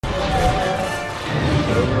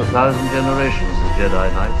Over 1,000 generations, the Jedi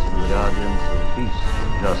Knights and Guardians of Peace,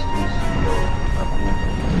 Justice, Heal, Uproot,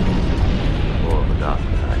 or the Dark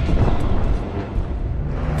Knight.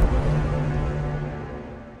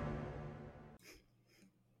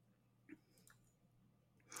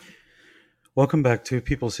 Welcome back to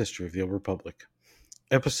People's History of the Old Republic,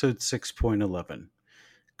 Episode 6.11,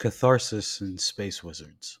 Catharsis and Space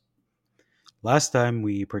Wizards. Last time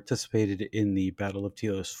we participated in the Battle of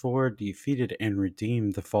Telos IV, defeated and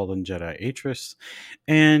redeemed the fallen Jedi Atris,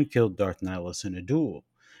 and killed Darth Nihilus in a duel.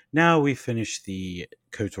 Now we finish the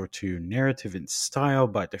KOTOR 2 narrative in style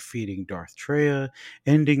by defeating Darth Traya,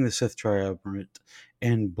 ending the Sith Triumvirate,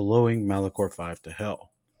 and blowing Malachor V to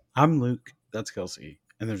hell. I'm Luke, that's Kelsey,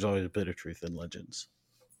 and there's always a bit of truth in legends.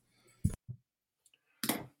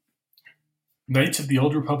 Knights of the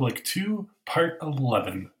Old Republic 2, Part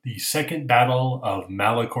 11, the Second Battle of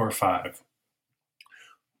Malachor V.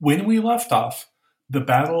 When we left off, the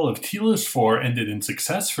Battle of Telos IV ended in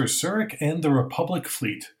success for Surik and the Republic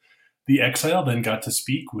fleet. The exile then got to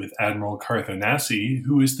speak with Admiral Carth Onasi,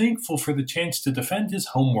 who was thankful for the chance to defend his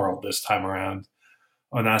homeworld this time around.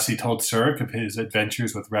 Onasi told Surik of his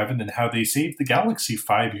adventures with Revan and how they saved the galaxy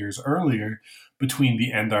 5 years earlier between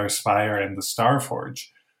the Endar Spire and the Starforge.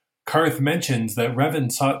 Carth mentions that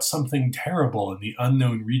Revan sought something terrible in the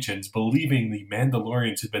unknown regions, believing the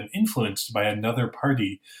Mandalorians had been influenced by another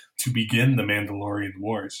party to begin the Mandalorian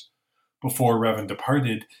Wars. Before Revan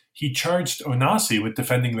departed, he charged Onasi with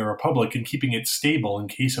defending the Republic and keeping it stable in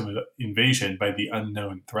case of invasion by the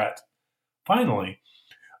unknown threat. Finally,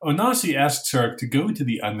 Onasi asked Surik to go to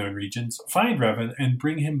the unknown regions, find Revan, and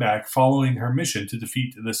bring him back following her mission to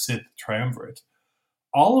defeat the Sith Triumvirate.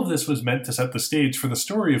 All of this was meant to set the stage for the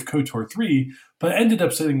story of KOTOR 3, but ended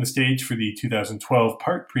up setting the stage for the 2012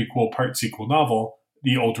 part prequel, part sequel novel,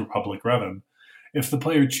 The Old Republic Revan. If the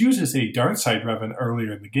player chooses a Darkside Revan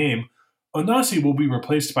earlier in the game, Onasi will be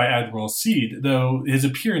replaced by Admiral Seed, though his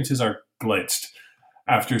appearances are glitched.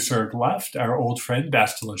 After Surik left, our old friend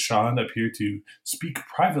Bastila Shan appeared to speak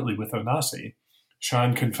privately with Onasi.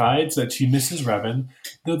 Shan confides that she misses Revan,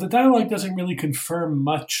 though the dialogue doesn't really confirm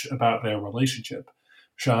much about their relationship.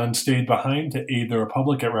 Shan stayed behind to aid the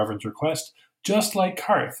Republic at Revan's request, just like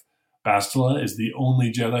Carth. Bastila is the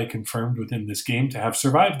only Jedi confirmed within this game to have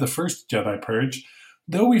survived the first Jedi Purge,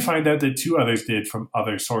 though we find out that 2 others did from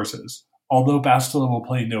other sources. Although Bastila will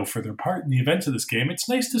play no further part in the events of this game, it's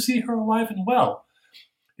nice to see her alive and well.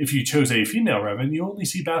 If you chose a female Revan, you only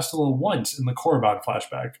see Bastila once in the Korriban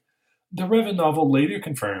flashback. The Revan novel later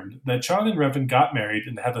confirmed that Shan and Revan got married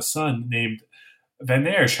and had a son named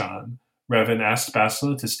Vener Shan. Revan asked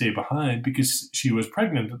Bastila to stay behind because she was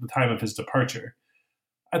pregnant at the time of his departure.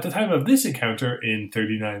 At the time of this encounter in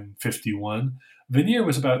 3951, Veneer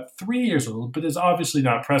was about 3 years old, but is obviously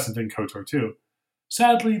not present in KOTOR 2.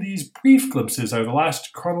 Sadly, these brief glimpses are the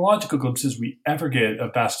last chronological glimpses we ever get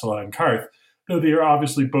of Bastila and Carth, though they are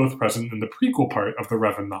obviously both present in the prequel part of the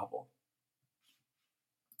Revan novel.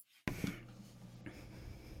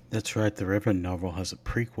 That's right, the Revan novel has a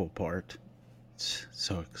prequel part. It's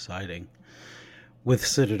so exciting. With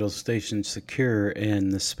Citadel Station secure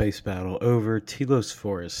and the space battle over, Telos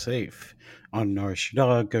IV is safe. On Nar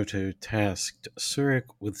Shaddaa, Goto tasked Surik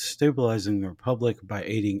with stabilizing the Republic by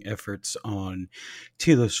aiding efforts on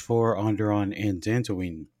Telos IV, Onderon, and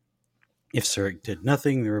Dantooine. If Surik did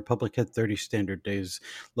nothing, the Republic had 30 standard days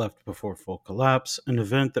left before full collapse, an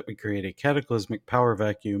event that would create a cataclysmic power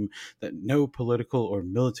vacuum that no political or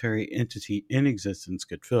military entity in existence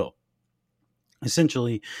could fill.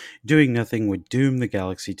 Essentially, doing nothing would doom the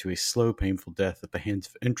galaxy to a slow, painful death at the hands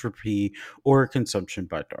of entropy or consumption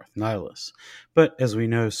by Darth Nihilus. But as we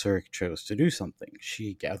know, Surik chose to do something.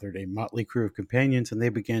 She gathered a motley crew of companions and they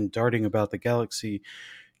began darting about the galaxy,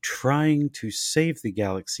 trying to save the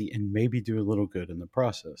galaxy and maybe do a little good in the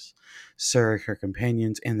process. Surik, her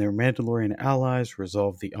companions, and their Mandalorian allies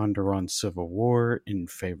resolved the Onderon Civil War in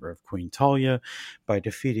favor of Queen Talia by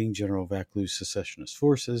defeating General Vaklu's secessionist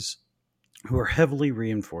forces, who were heavily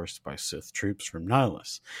reinforced by Sith troops from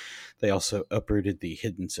Nihilus. They also uprooted the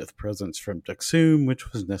hidden Sith presence from Daxum,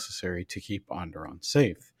 which was necessary to keep Onderon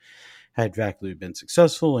safe. Had Vaklu been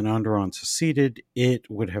successful and Onderon seceded, it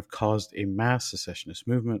would have caused a mass secessionist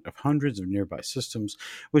movement of hundreds of nearby systems,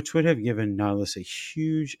 which would have given Nihilus a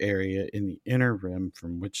huge area in the Inner Rim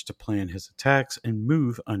from which to plan his attacks and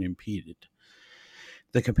move unimpeded.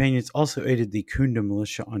 The companions also aided the Kunda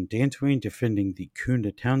militia on Dantooine, defending the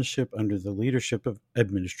Kunda township under the leadership of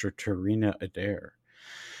Administrator Rina Adair.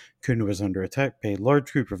 Kunda was under attack by a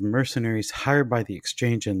large group of mercenaries hired by the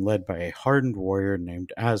Exchange and led by a hardened warrior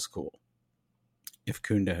named Azkul. If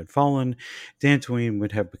Kunda had fallen, Dantooine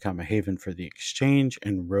would have become a haven for the exchange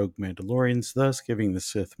and rogue Mandalorians, thus giving the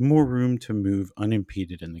Sith more room to move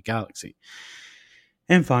unimpeded in the galaxy.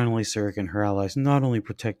 And finally, Surik and her allies not only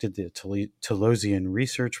protected the Telosian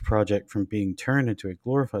research project from being turned into a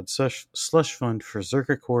glorified slush fund for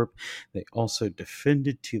Zerka Corp, they also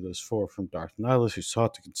defended Telos IV from Darth Nihilus, who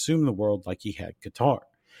sought to consume the world like he had KOTOR.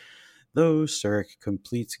 Though Surik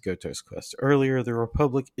completes KOTOR's quest earlier, the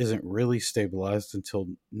Republic isn't really stabilized until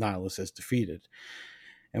Nihilus is defeated.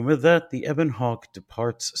 And with that, the Ebon Hawk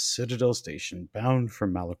departs Citadel Station, bound for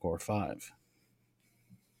Malachor V.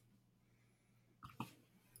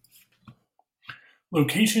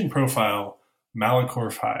 Location profile,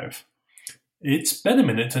 Malachor V. It's been a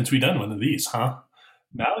minute since we've done one of these, huh?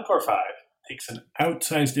 Malachor V takes an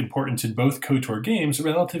outsized importance in both KOTOR games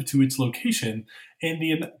relative to its location and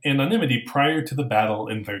the anonymity prior to the battle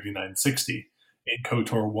in 3960. In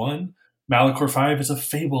KOTOR 1, Malachor V is a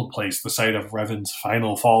fabled place, the site of Revan's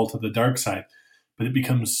final fall to the dark side, but it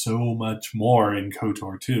becomes so much more in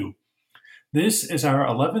KOTOR 2. This is our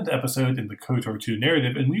 11th episode in the KOTOR 2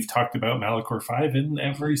 narrative, and we've talked about Malachor V in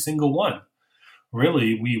every single one.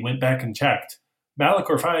 Really, we went back and checked.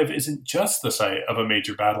 Malachor V isn't just the site of a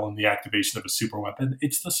major battle and the activation of a superweapon,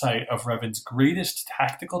 it's the site of Revan's greatest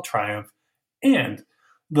tactical triumph and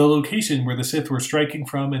the location where the Sith were striking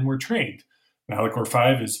from and were trained. Malachor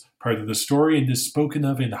V is part of the story and is spoken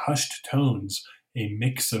of in hushed tones, a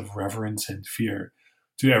mix of reverence and fear.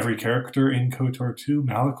 To every character in KOTOR 2,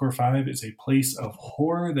 Malachor V is a place of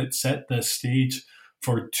horror that set the stage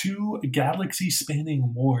for two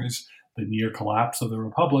galaxy-spanning wars, the near collapse of the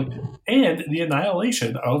Republic, and the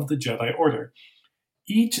annihilation of the Jedi Order.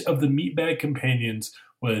 Each of the meatbag companions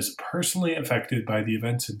was personally affected by the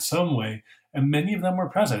events in some way, and many of them were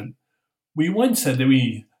present. We once said that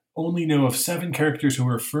we only know of 7 characters who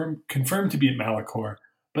were confirmed to be at Malachor,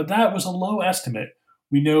 but that was a low estimate.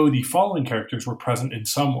 We know the following characters were present in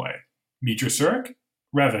some way: Meetra Surik,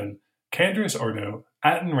 Revan, Canderous Ordo,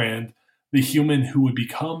 Atton Rand, the human who would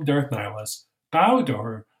become Darth Nihilus,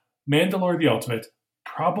 Bao-Dur, Mandalore the Ultimate,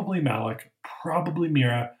 probably Malak, probably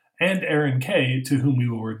Mira, and Aaron K, to whom we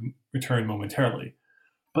will return momentarily.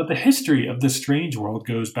 But the history of this strange world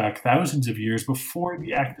goes back thousands of years before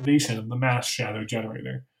the activation of the mass shadow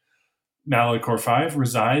generator. Malachor V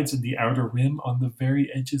resides in the Outer Rim on the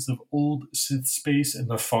very edges of old Sith space in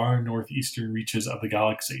the far northeastern reaches of the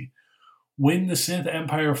galaxy. When the Sith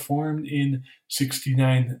Empire formed in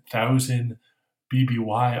 69,000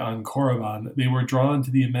 BBY on Korriban, they were drawn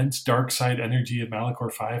to the immense dark side energy of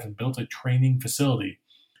Malachor V and built a training facility.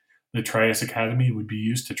 The Trias Academy would be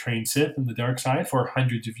used to train Sith in the dark side for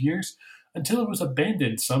hundreds of years, until it was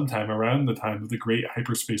abandoned sometime around the time of the Great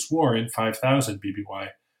Hyperspace War in 5000 BBY.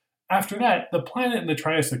 After that, the planet and the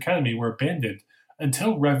Trias Academy were abandoned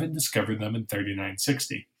until Revan discovered them in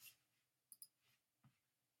 3960.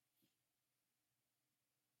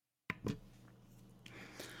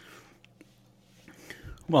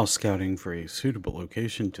 While scouting for a suitable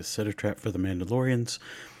location to set a trap for the Mandalorians,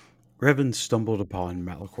 Revan stumbled upon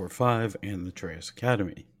Malachor V and the Trias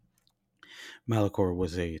Academy. Malachor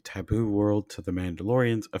was a taboo world to the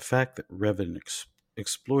Mandalorians, a fact that Revan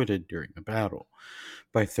exploited during the battle.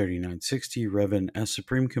 By 3960, Revan, as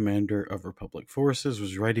Supreme Commander of Republic forces,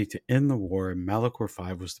 was ready to end the war, and Malachor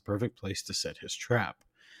V was the perfect place to set his trap.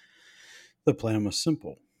 The plan was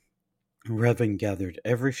simple. Revan gathered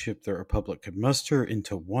every ship the Republic could muster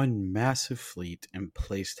into one massive fleet and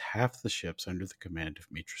placed half the ships under the command of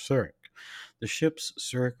Meetra Surik. The ships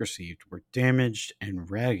Surik received were damaged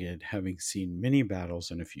and ragged, having seen many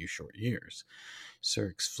battles in a few short years.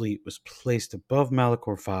 Surik's fleet was placed above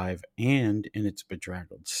Malachor V, and in its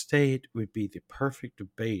bedraggled state would be the perfect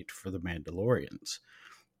bait for the Mandalorians.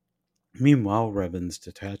 Meanwhile, Revan's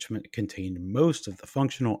detachment contained most of the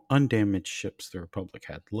functional, undamaged ships the Republic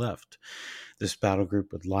had left. This battle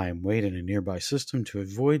group would lie in wait in a nearby system to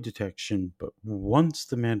avoid detection, but once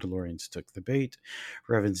the Mandalorians took the bait,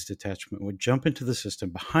 Revan's detachment would jump into the system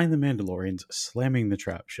behind the Mandalorians, slamming the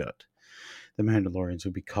trap shut. The Mandalorians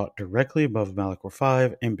would be caught directly above Malachor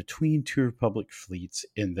V and between two Republic fleets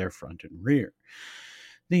in their front and rear.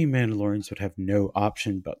 The Mandalorians would have no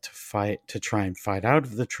option but to try and fight out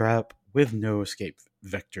of the trap with no escape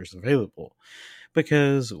vectors available.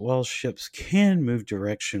 Because while ships can move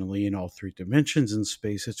directionally in all 3 dimensions in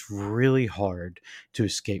space, it's really hard to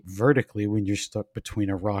escape vertically when you're stuck between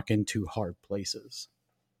a rock and 2 hard places.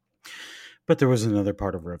 But there was another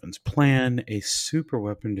part of Revan's plan, a super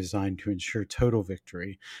weapon designed to ensure total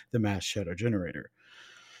victory, the Mass Shadow Generator.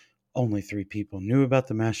 Only 3 people knew about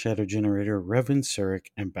the Mass Shadow Generator: Revan, Surik,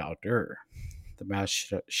 and Bao-Dur.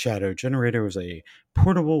 The shadow generator was a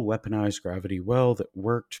portable, weaponized gravity well that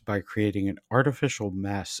worked by creating an artificial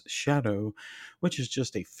mass shadow, which is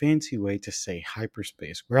just a fancy way to say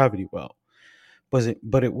hyperspace gravity well.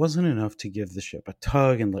 But it wasn't enough to give the ship a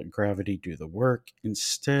tug and let gravity do the work.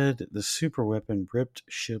 Instead, the superweapon ripped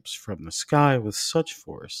ships from the sky with such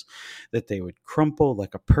force that they would crumple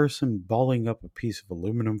like a person balling up a piece of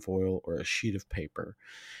aluminum foil or a sheet of paper,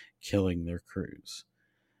 killing their crews.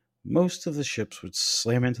 Most of the ships would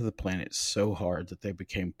slam into the planet so hard that they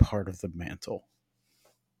became part of the mantle.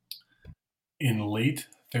 In late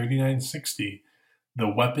 3960, the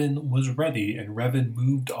weapon was ready and Revan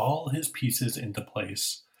moved all his pieces into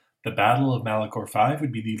place. The Battle of Malachor V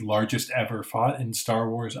would be the largest ever fought in Star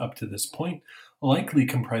Wars up to this point, likely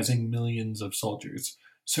comprising millions of soldiers.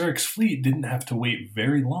 Surak's fleet didn't have to wait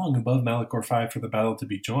very long above Malachor V for the battle to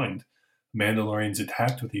be joined. The Mandalorians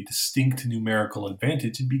attacked with a distinct numerical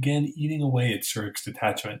advantage and began eating away at Surak's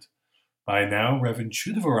detachment. By now, Revan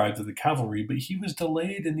should have arrived at the cavalry, but he was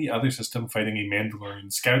delayed in the other system fighting a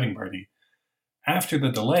Mandalorian scouting party. After the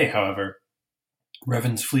delay, however,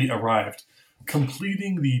 Revan's fleet arrived,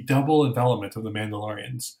 completing the double envelopment of the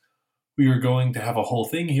Mandalorians. We are going to have a whole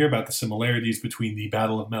thing here about the similarities between the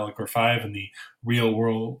Battle of Malachor V and the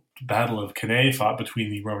real-world Battle of Cannae fought between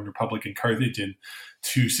the Roman Republic and Carthage in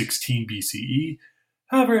 216 BCE.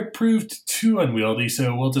 However, it proved too unwieldy,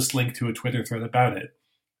 so we'll just link to a Twitter thread about it.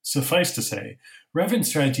 Suffice to say, Revan's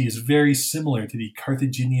strategy is very similar to the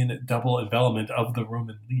Carthaginian double envelopment of the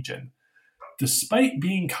Roman legion. Despite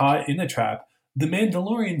being caught in a trap, the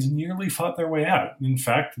Mandalorians nearly fought their way out. In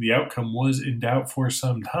fact, the outcome was in doubt for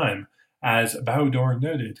some time. As Baudor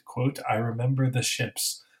noted, quote, "I remember the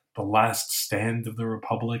ships, the last stand of the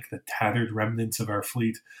Republic, the tattered remnants of our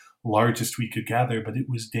fleet, largest we could gather, but it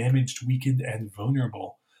was damaged, weakened, and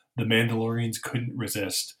vulnerable. The Mandalorians couldn't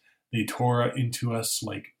resist. They tore into us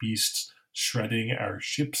like beasts, shredding our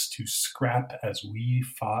ships to scrap as we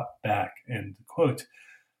fought back," end quote.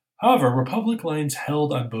 However, Republic lines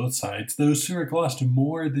held on both sides, though Surik lost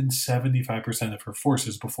more than 75% of her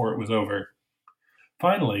forces before it was over.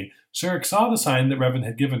 Finally, Surik saw the sign that Revan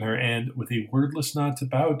had given her, and, with a wordless nod to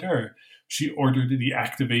Bao-Dur, she ordered the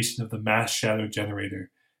activation of the mass shadow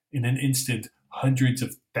generator. In an instant, hundreds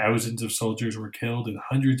of thousands of soldiers were killed, and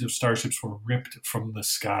hundreds of starships were ripped from the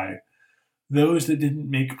sky. Those that didn't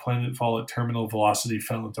make planetfall at terminal velocity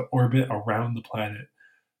fell into orbit around the planet.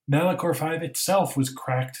 Malachor V itself was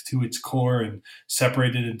cracked to its core and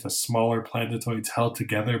separated into smaller planetoids held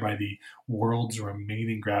together by the world's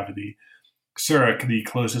remaining gravity. Surak, the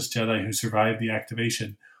closest Jedi who survived the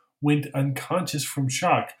activation, went unconscious from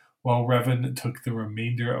shock, while Revan took the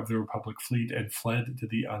remainder of the Republic fleet and fled to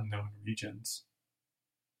the unknown regions.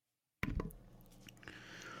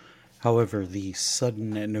 However, the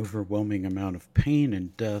sudden and overwhelming amount of pain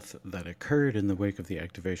and death that occurred in the wake of the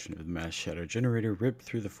activation of the mass shadow generator ripped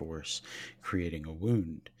through the Force, creating a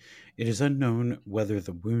wound. It is unknown whether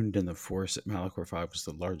the wound in the Force at Malachor V was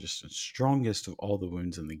the largest and strongest of all the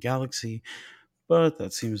wounds in the galaxy, but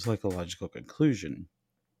that seems like a logical conclusion.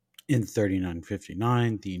 In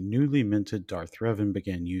 3959, the newly minted Darth Revan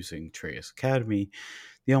began using Traya's Academy,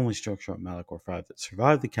 the only structure on Malachor V that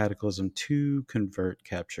survived the Cataclysm, to convert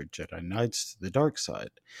captured Jedi Knights to the dark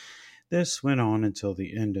side. This went on until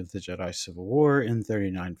the end of the Jedi Civil War in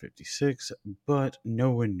 3956, but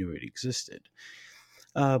no one knew it existed.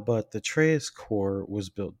 But the Traya's core was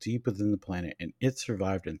built deep within the planet, and it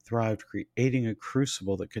survived and thrived, creating a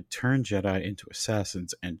crucible that could turn Jedi into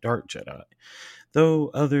assassins and dark Jedi. Though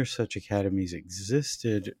other such academies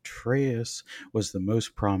existed, Traya's was the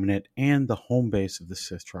most prominent and the home base of the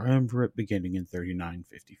Sith Triumvirate beginning in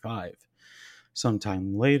 3955.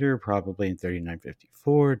 Sometime later, probably in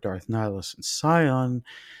 3954, Darth Nihilus and Sion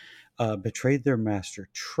betrayed their master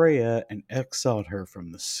Traya and exiled her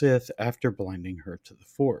from the Sith after blinding her to the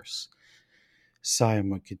Force. Sion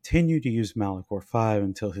would continue to use Malachor V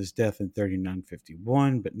until his death in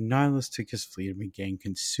 3951, but Nihilus took his fleet and began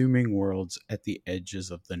consuming worlds at the edges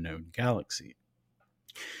of the known galaxy.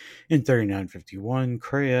 In 3951,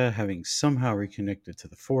 Kreia, having somehow reconnected to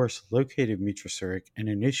the Force, located Mitra Surik and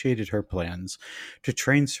initiated her plans to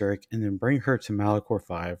train Surik and then bring her to Malachor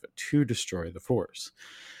V to destroy the Force.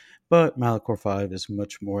 But Malachor V is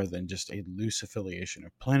much more than just a loose affiliation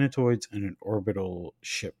of planetoids and an orbital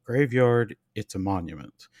ship graveyard. It's a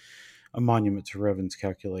monument. A monument to Revan's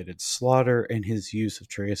calculated slaughter and his use of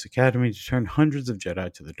Traya's Academy to turn hundreds of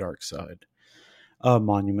Jedi to the dark side. A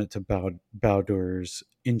monument to Baudur's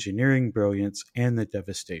engineering brilliance and the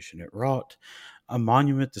devastation it wrought. A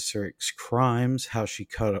monument to Surik's crimes, how she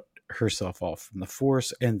cut herself off from the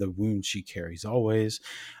Force and the wound she carries always,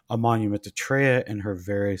 a monument to Treya and her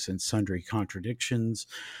various and sundry contradictions,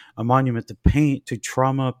 a monument to pain, to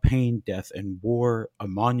trauma, pain, death, and war, a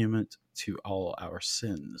monument to all our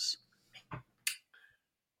sins.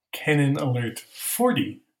 Canon Alert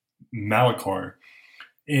 40, Malachor.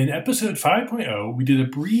 In episode 5.0, we did a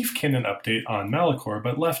brief canon update on Malachor,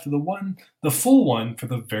 but left the full one for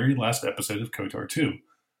the very last episode of KOTOR 2.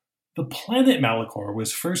 The planet Malachor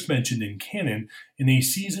was first mentioned in canon in a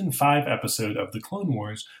Season 5 episode of The Clone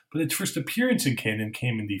Wars, but its first appearance in canon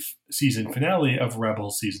came in the season finale of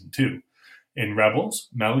Rebels Season 2. In Rebels,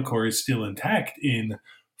 Malachor is still intact in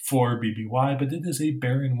 4 BBY, but it is a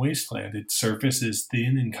barren wasteland. Its surface is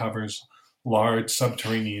thin and covers large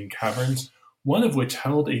subterranean caverns, one of which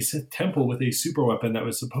held a Sith temple with a superweapon that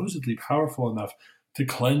was supposedly powerful enough to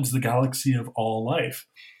cleanse the galaxy of all life.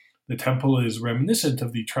 The temple is reminiscent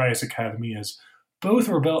of the Trias Academy, as both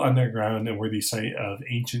were built underground and were the site of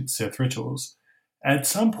ancient Sith rituals. At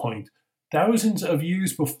some point, thousands of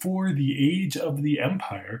years before the age of the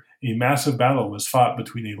Empire, a massive battle was fought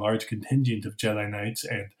between a large contingent of Jedi Knights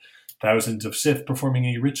and thousands of Sith performing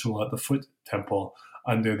a ritual at the Foot Temple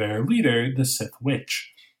under their leader, the Sith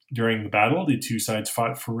Witch. During the battle, the two sides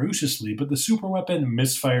fought ferociously, but the superweapon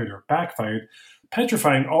misfired or backfired,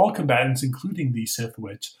 petrifying all combatants, including the Sith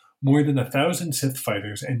Witch, more than 1,000 Sith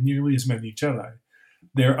fighters, and nearly as many Jedi.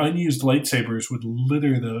 Their unused lightsabers would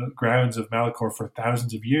litter the grounds of Malachor for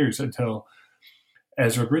thousands of years until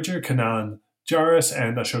Ezra Bridger, Kanan Jarrus,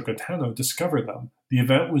 and Ashoka Tano discovered them. The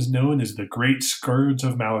event was known as the Great Scourge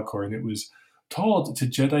of Malachor, and it was told to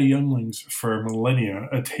Jedi younglings for millennia,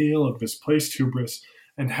 a tale of misplaced hubris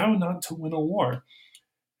and how not to win a war.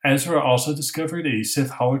 Ezra also discovered a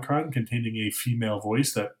Sith holocron containing a female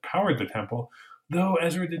voice that powered the temple, though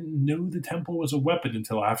Ezra didn't know the temple was a weapon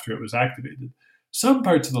until after it was activated. Some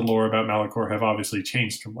parts of the lore about Malachor have obviously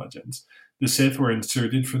changed from legends. The Sith were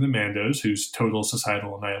inserted for the Mandos, whose total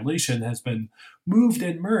societal annihilation has been moved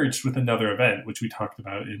and merged with another event, which we talked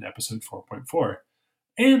about in episode 4.4.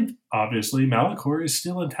 And, obviously, Malachor is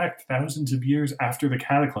still intact thousands of years after the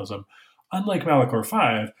Cataclysm, unlike Malachor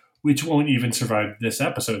V, which won't even survive this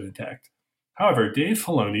episode intact. However, Dave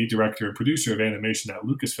Filoni, director and producer of animation at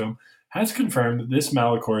Lucasfilm, has confirmed that this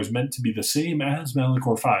Malachor is meant to be the same as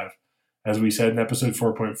Malachor V. As we said in episode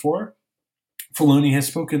 4.4, Filoni has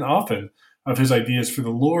spoken often of his ideas for the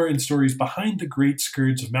lore and stories behind the Great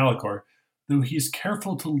Scourge of Malachor, though he is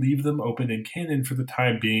careful to leave them open in canon for the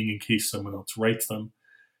time being in case someone else writes them.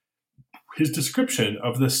 His description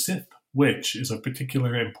of the Sith Witch is of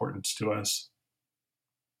particular importance to us.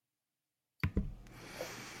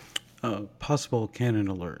 Possible canon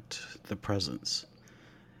alert, the presence.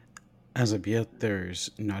 As of yet,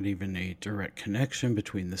 there's not even a direct connection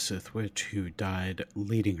between the Sith Witch who died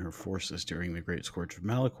leading her forces during the Great Scourge of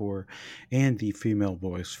Malachor and the female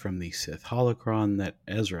voice from the Sith holocron that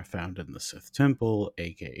Ezra found in the Sith Temple,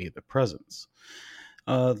 aka the Presence.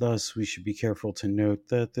 Thus, we should be careful to note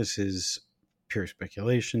that this is pure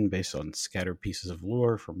speculation based on scattered pieces of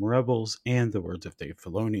lore from Rebels and the words of Dave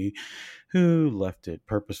Filoni, who left it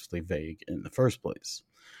purposefully vague in the first place.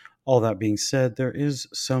 All that being said, there is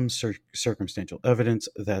some circumstantial evidence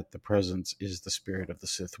that the Presence is the spirit of the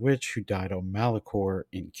Sith Witch who died on Malachor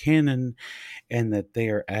in canon, and that they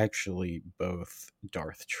are actually both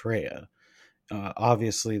Darth Treya.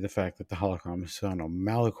 Obviously, the fact that the holocron is found on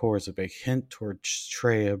Malachor is a big hint towards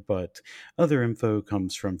Treya, but other info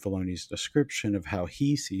comes from Filoni's description of how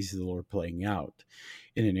he sees the lore playing out.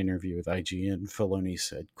 In an interview with IGN, Filoni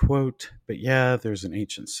said, quote, "But yeah, there's an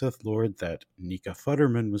ancient Sith Lord that Nika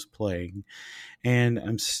Futterman was playing, and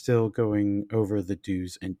I'm still going over the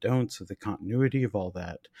do's and don'ts of the continuity of all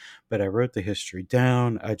that. But I wrote the history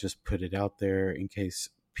down, I just put it out there in case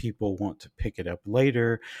people want to pick it up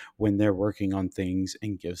later when they're working on things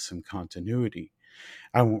and give some continuity.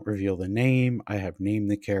 I won't reveal the name, I have named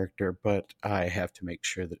the character, but I have to make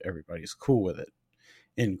sure that everybody's cool with it."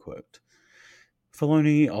 End quote.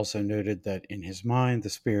 Filoni also noted that in his mind, the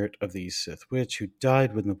spirit of the Sith Witch who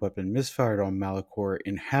died when the weapon misfired on Malachor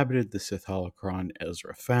inhabited the Sith holocron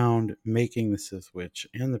Ezra found, making the Sith Witch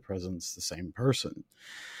and the Presence the same person.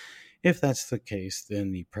 If that's the case,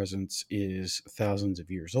 then the Presence is thousands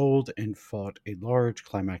of years old and fought a large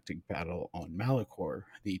climactic battle on Malachor.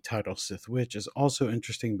 The title Sith Witch is also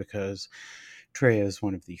interesting because Treya is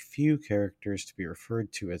one of the few characters to be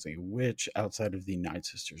referred to as a witch outside of the Nine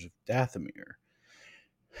Sisters of Dathomir.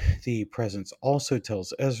 The Presence also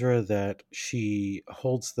tells Ezra that she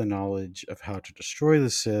holds the knowledge of how to destroy the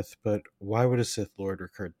Sith, but why would a Sith Lord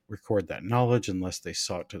record that knowledge unless they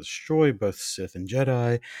sought to destroy both Sith and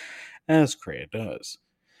Jedi, as Kreia does?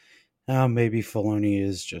 Maybe Filoni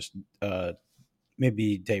is just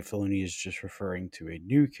maybe Dave Filoni is just referring to a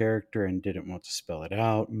new character and didn't want to spell it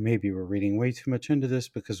out. Maybe we're reading way too much into this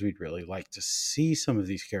because we'd really like to see some of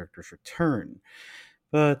these characters return.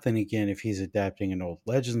 But then again, if he's adapting an old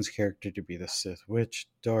Legends character to be the Sith Witch,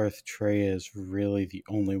 Darth Treya is really the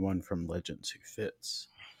only one from Legends who fits.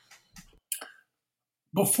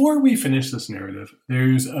 Before we finish this narrative,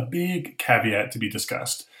 there's a big caveat to be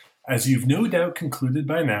discussed. As you've no doubt concluded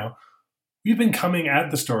by now, we've been coming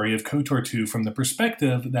at the story of KOTOR 2 from the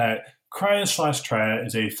perspective that Kreia/Treya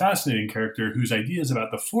is a fascinating character whose ideas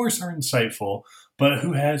about the Force are insightful, but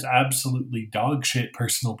who has absolutely dogshit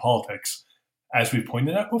personal politics. As we've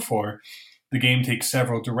pointed out before, the game takes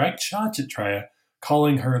several direct shots at Treya,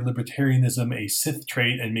 calling her libertarianism a Sith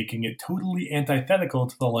trait and making it totally antithetical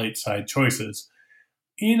to the light side choices.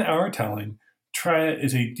 In our telling, Treya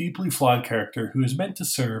is a deeply flawed character who is meant to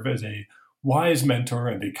serve as a wise mentor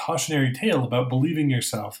and a cautionary tale about believing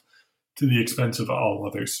yourself to the expense of all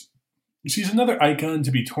others. She's another icon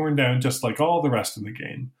to be torn down just like all the rest in the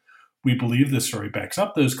game. We believe this story backs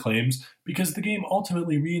up those claims because the game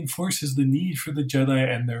ultimately reinforces the need for the Jedi,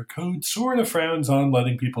 and their code sort of frowns on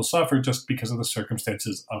letting people suffer just because of the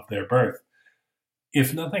circumstances of their birth.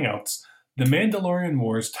 If nothing else, the Mandalorian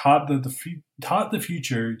Wars taught the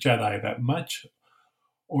future Jedi that much,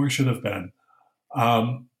 or should have been.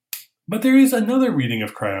 But there is another reading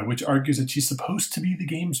of Kreia which argues that she's supposed to be the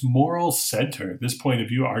game's moral center. This point of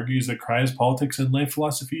view argues that Kreia's politics and life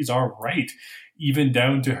philosophies are right, even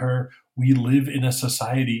down to her "we live in a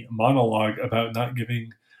society" monologue about not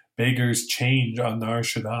giving beggars change on Nar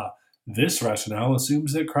Shaddaa. This rationale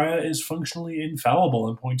assumes that Kreia is functionally infallible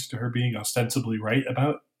and points to her being ostensibly right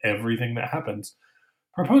about everything that happens.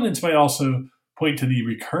 Proponents might also point to the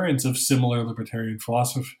recurrence of similar libertarian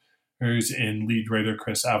philosophers in lead writer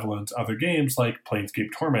Chris Avellant's other games like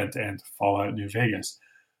Planescape Torment and Fallout New Vegas.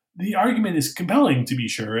 The argument is compelling, to be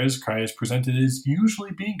sure, as Kreia is presented as usually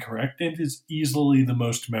being correct and is easily the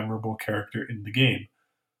most memorable character in the game.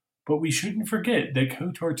 But we shouldn't forget that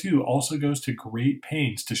KOTOR 2 also goes to great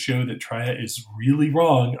pains to show that Treya is really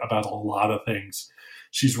wrong about a lot of things.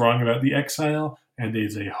 She's wrong about the exile and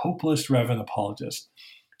is a hopeless Revan apologist.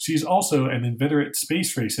 She's also an inveterate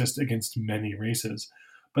space racist against many races.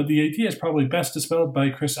 But the idea is probably best dispelled by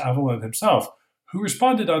Chris Avalon himself, who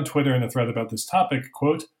responded on Twitter in a thread about this topic,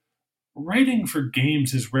 quote, "Writing for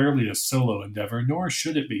games is rarely a solo endeavor, nor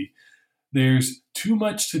should it be. There's too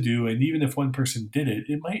much to do, and even if one person did it,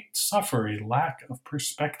 it might suffer a lack of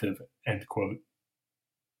perspective," end quote.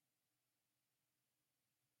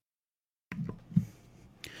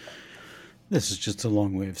 This is just a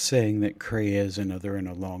long way of saying that Kreia is another in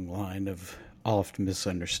a long line of oft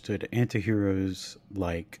misunderstood antiheroes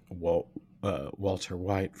like Walter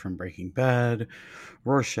White from Breaking Bad,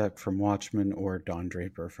 Rorschach from Watchmen, or Don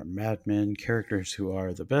Draper from Mad Men, characters who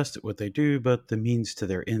are the best at what they do, but the means to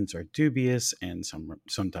their ends are dubious and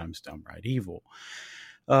sometimes downright evil.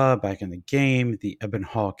 Back in the game, the Ebon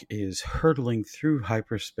Hawk is hurtling through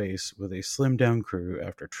hyperspace with a slimmed-down crew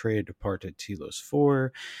after Treya departed Telos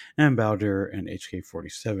 4, and Baldur and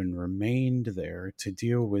HK-47 remained there to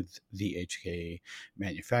deal with the HK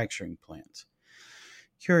manufacturing plant.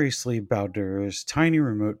 Curiously, Baldur's tiny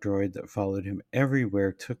remote droid that followed him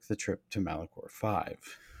everywhere took the trip to Malachor V.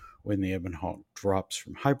 When the Ebon Hawk drops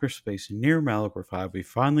from hyperspace near Malachor V, we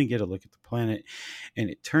finally get a look at the planet, and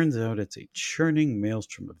it turns out it's a churning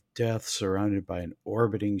maelstrom of death surrounded by an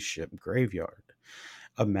orbiting ship graveyard.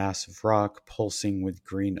 A massive rock pulsing with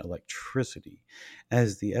green electricity.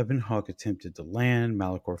 As the Ebon Hawk attempted to land,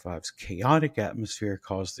 Malachor V's chaotic atmosphere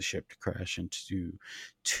caused the ship to crash into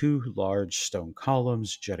two large stone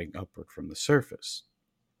columns jutting upward from the surface.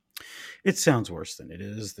 It sounds worse than it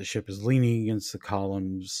is. The ship is leaning against the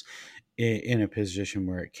columns in a position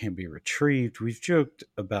where it can be retrieved. We've joked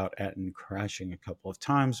about Atten crashing a couple of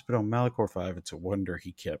times, but on Malachor V, it's a wonder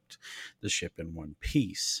he kept the ship in one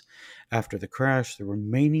piece. After the crash, the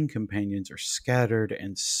remaining companions are scattered,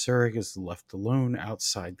 and Surik is left alone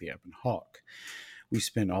outside the Ebon Hawk. We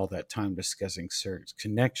spent all that time discussing Surik's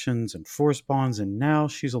connections and force bonds, and now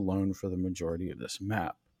she's alone for the majority of this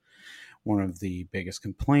map. One of the biggest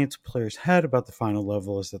complaints players had about the final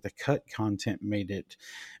level is that the cut content made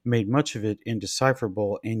much of it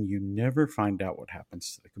indecipherable, and you never find out what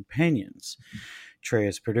happens to the companions.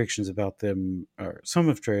 Treya's predictions about them, or some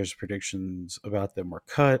of Treya's predictions about them, were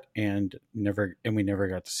cut, and we never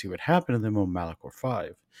got to see what happened to them on Malachor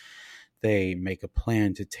V. They make a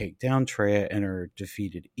plan to take down Treya and are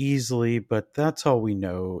defeated easily, but that's all we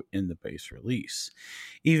know in the base release.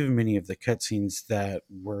 Even many of the cutscenes that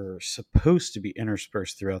were supposed to be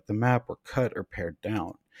interspersed throughout the map were cut or pared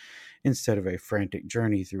down. Instead of a frantic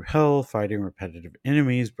journey through hell, fighting repetitive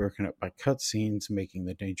enemies broken up by cutscenes, making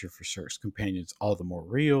the danger for Cirque's companions all the more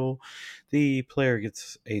real, the player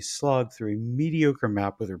gets a slog through a mediocre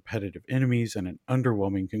map with repetitive enemies and an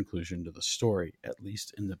underwhelming conclusion to the story, at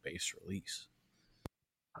least in the base release.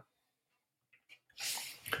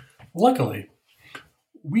 Luckily,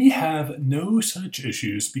 we have no such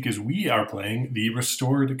issues because we are playing the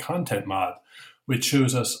Restored Content mod, which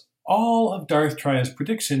shows us all of Darth Tria's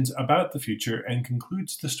predictions about the future and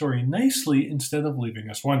concludes the story nicely instead of leaving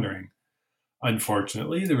us wondering.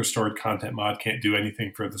 Unfortunately, the Restored Content mod can't do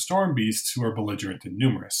anything for the Storm Beasts, who are belligerent and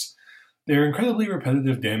numerous. They're incredibly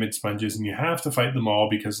repetitive damage sponges, and you have to fight them all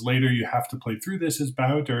because later you have to play through this as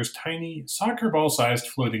Bao-Dur's tiny, soccer ball-sized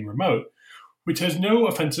floating remote, which has no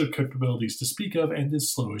offensive capabilities to speak of and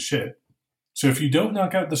is slow as shit. So if you don't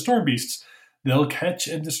knock out the Storm Beasts, they'll catch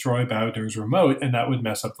and destroy Bao-Dur's remote, and that would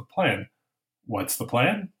mess up the plan. What's the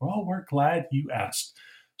plan? Well, we're glad you asked.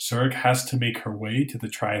 Cirque has to make her way to the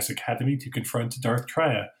Trias Academy to confront Darth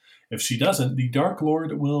Tria. If she doesn't, the Dark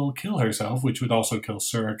Lord will kill herself, which would also kill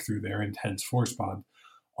Cirque through their intense force bond.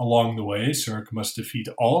 Along the way, Cirque must defeat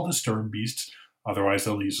all the Storm Beasts, otherwise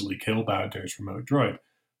they'll easily kill Bao-Dur's remote droid.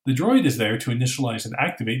 The droid is there to initialize and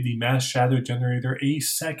activate the mass shadow generator a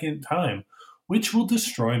second time, which will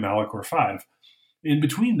destroy Malachor V. In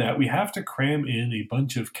between that, we have to cram in a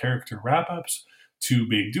bunch of character wrap-ups, 2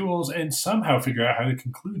 big duels, and somehow figure out how to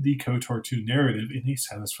conclude the KOTOR 2 narrative in a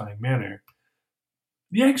satisfying manner.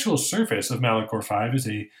 The actual surface of Malachor V is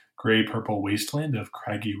a gray-purple wasteland of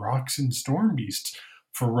craggy rocks and storm beasts,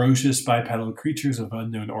 ferocious bipedal creatures of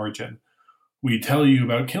unknown origin. We tell you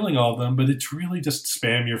about killing all of them, but it's really just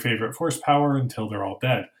spam your favorite force power until they're all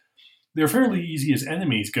dead. They're fairly easy as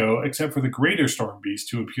enemies go, except for the greater Storm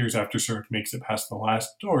Beast, who appears after Cirque makes it past the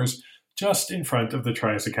last doors, just in front of the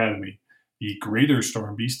Trias Academy. The greater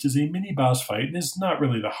Storm Beast is a mini-boss fight and is not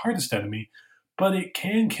really the hardest enemy, but it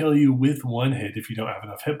can kill you with one hit if you don't have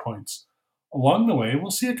enough hit points. Along the way,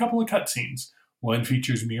 we'll see a couple of cutscenes. One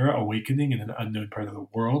features Mira awakening in an unknown part of the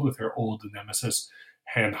world with her old nemesis,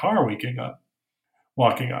 Handhar,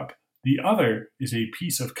 walking up. The other is a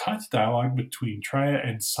piece of cut dialogue between Tria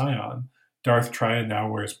and Scion. Darth Tria now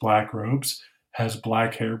wears black robes, has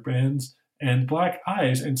black hairbands, and black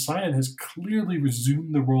eyes, and Scion has clearly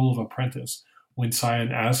resumed the role of apprentice. When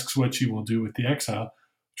Scion asks what she will do with the exile,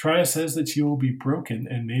 Tria says that she will be broken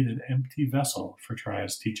and made an empty vessel for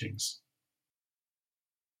Tria's teachings.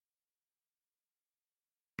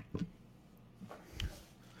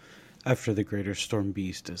 After the Greater Storm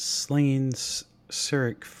Beast is slain,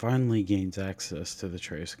 Cirque finally gains access to the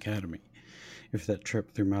Trias Academy. If that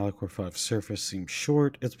trip through Malachor V's surface seems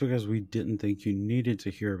short, it's because we didn't think you needed to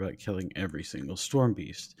hear about killing every single Storm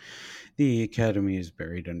Beast. The Academy is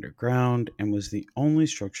buried underground and was the only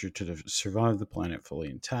structure to survive the planet fully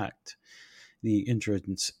intact. The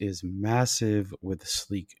entrance is massive, with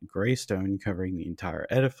sleek gray stone covering the entire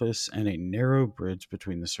edifice and a narrow bridge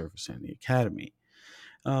between the surface and the Academy.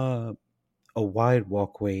 A wide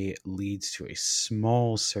walkway leads to a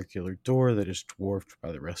small circular door that is dwarfed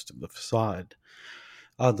by the rest of the facade.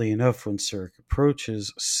 Oddly enough, when Cirque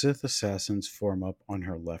approaches, Sith assassins form up on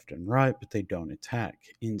her left and right, but they don't attack.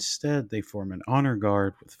 Instead, they form an honor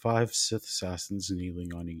guard with 5 Sith assassins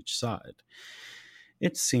kneeling on each side.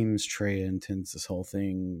 It seems Traya intends this whole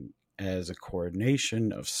thing as a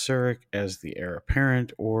coordination of Cirque as the heir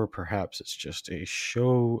apparent, or perhaps it's just a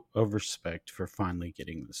show of respect for finally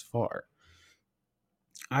getting this far.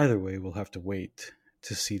 Either way, we'll have to wait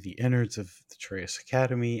to see the innards of the Trias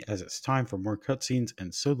Academy, as it's time for more cutscenes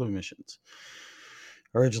and solo missions.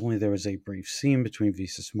 Originally, there was a brief scene between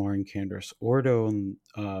Visas Mar and Candace Ordo and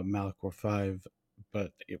Malachor V,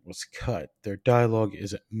 but it was cut. Their dialogue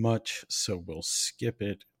isn't much, so we'll skip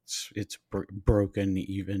it. It's broken,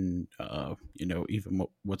 even even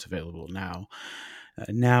what's available now.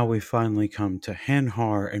 Now we finally come to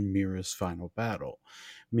Handhar and Mira's final battle.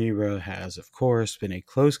 Mira has, of course, been a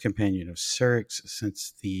close companion of Cirque's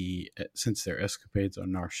since their escapades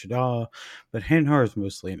on Nar Shaddaa, but Handhar is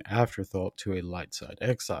mostly an afterthought to a light side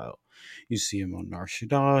exile. You see him on Nar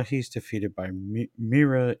Shaddaa, he's defeated by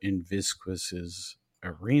Mira in Visquis's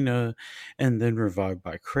arena, and then revived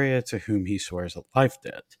by Kreia, to whom he swears a life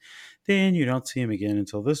debt. Then you don't see him again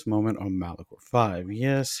until this moment on Malachor V.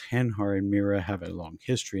 Yes, Handhar and Mira have a long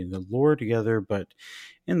history in the lore together, but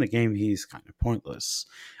in the game he's kind of pointless.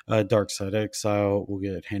 Dark Side Exile will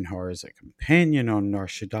get Handhar as a companion on Nar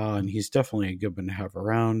Shaddaa, and he's definitely a good one to have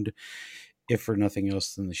around, if for nothing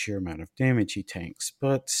else than the sheer amount of damage he tanks.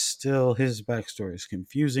 But still, his backstory is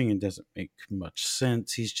confusing and doesn't make much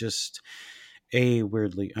sense. He's just a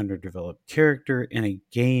weirdly underdeveloped character in a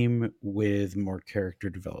game with more character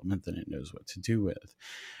development than it knows what to do with.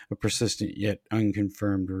 A persistent yet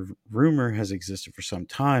unconfirmed rumor has existed for some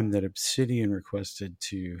time that Obsidian requested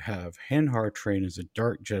to have Hanhar train as a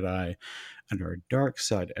Dark Jedi under a dark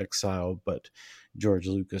side exile, but George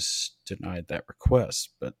Lucas denied that request.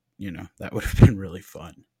 But, that would have been really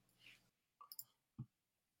fun.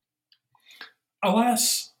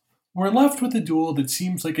 Alas, we're left with a duel that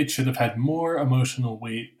seems like it should have had more emotional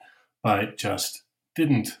weight, but just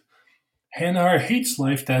didn't. Hanar hates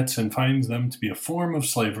life debts and finds them to be a form of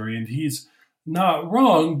slavery, and he's not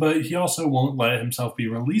wrong, but he also won't let himself be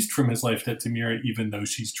released from his life debt to Mira, even though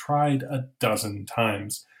she's tried a dozen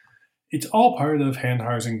times. It's all part of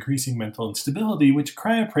Hanhar's increasing mental instability, which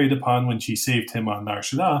Kreia preyed upon when she saved him on Nar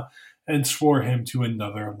Shaddaa and swore him to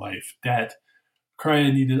another life debt.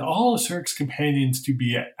 Kreia needed all of Cirque's companions to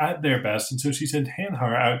be at their best, and so she sent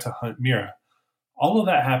Hanhar out to hunt Mira. All of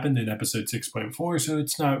that happened in episode 6.4, so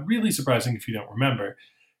it's not really surprising if you don't remember.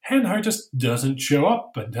 Hanhar just doesn't show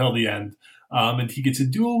up until the end, and he gets a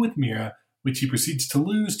duel with Mira, which he proceeds to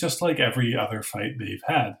lose just like every other fight they've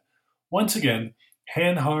had. Once again,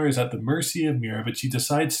 Hanhar is at the mercy of Mira, but she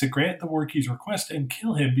decides to grant the Wookiee's request and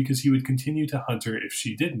kill him because he would continue to hunt her if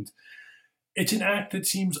she didn't. It's an act that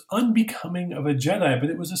seems unbecoming of a Jedi, but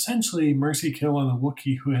it was essentially a mercy kill on a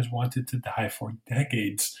Wookiee who has wanted to die for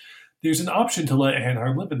decades. There's an option to let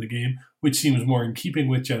Hanhar live in the game, which seems more in keeping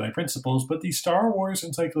with Jedi principles, but the Star Wars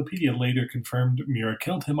Encyclopedia later confirmed Mira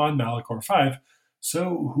killed him on Malachor V,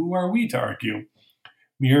 so who are we to argue?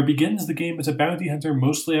 Mira begins the game as a bounty hunter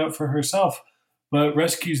mostly out for herself, but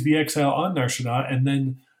rescues the exile on Nar Shaddaa and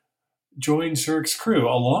then joins Cirque's crew.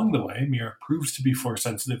 Along the way, Mira proves to be Force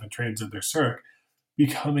sensitive and trains under Cirque,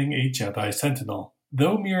 becoming a Jedi Sentinel.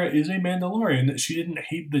 Though Mira is a Mandalorian, she didn't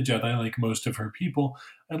hate the Jedi like most of her people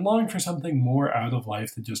and longed for something more out of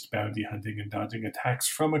life than just bounty hunting and dodging attacks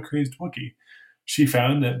from a crazed Wookiee. She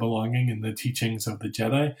found that belonging in the teachings of the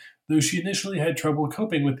Jedi, though she initially had trouble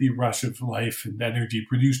coping with the rush of life and energy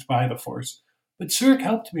produced by the Force. But Cirque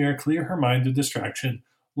helped Mira clear her mind of distraction,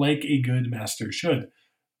 like a good master should.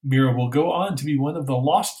 Mira will go on to be one of the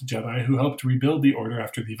lost Jedi who helped rebuild the Order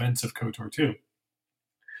after the events of KOTOR 2.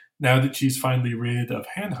 Now that she's finally rid of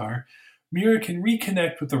Hanhar, Mira can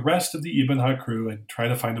reconnect with the rest of the Ibn Ha crew and try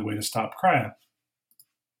to find a way to stop Kreia.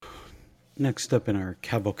 Next up in our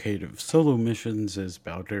cavalcade of solo missions is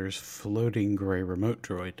Balder's floating gray remote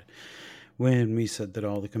droid. When we said that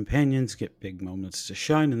all the companions get big moments to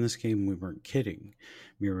shine in this game, we weren't kidding.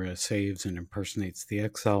 Mira saves and impersonates the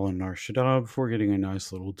exile in Nar Shaddaa before getting a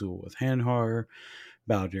nice little duel with Hanhar.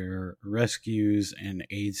 Balder rescues and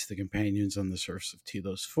aids the companions on the surface of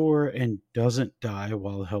Telos 4 and doesn't die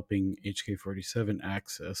while helping HK-47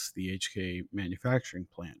 access the HK manufacturing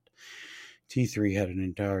plant. T3 had an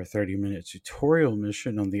entire 30-minute tutorial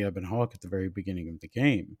mission on the Ebon Hawk at the very beginning of the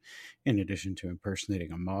game. In addition to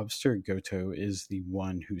impersonating a mobster, Goto is the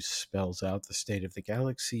one who spells out the state of the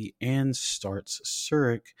galaxy and starts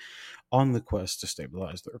Surik on the quest to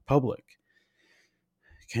stabilize the Republic.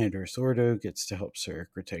 Candaris Ordo gets to help Surik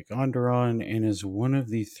retake Onderon and is one of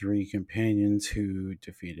the three companions who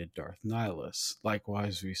defeated Darth Nihilus.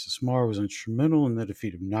 Likewise, Visas Mar was instrumental in the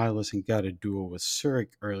defeat of Nihilus and got a duel with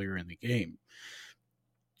Surik earlier in the game.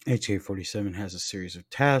 HK-47 has a series of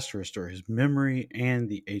tasks to restore his memory and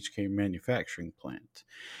the HK manufacturing plant.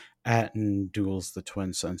 Atten duels the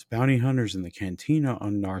Twin Sons bounty hunters in the cantina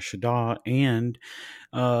on Nar Shaddaa and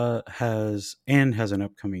has an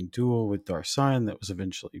upcoming duel with Darsayan that was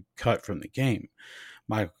eventually cut from the game.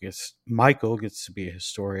 Michael gets to be a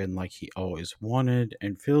historian like he always wanted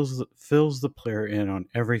and fills the player in on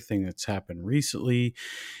everything that's happened recently,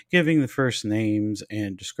 giving the first names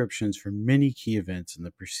and descriptions for many key events in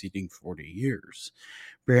the preceding 40 years.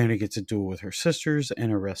 Brianna gets a duel with her sisters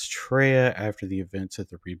and arrests Traya after the events at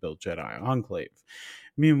the Rebuilt Jedi Enclave.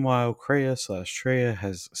 Meanwhile, Kreia/Traya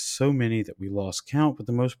has so many that we lost count, but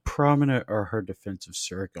the most prominent are her defense of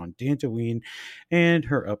Surik on Dantooine and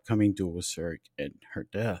her upcoming duel with Surik and her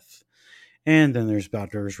death. And then there's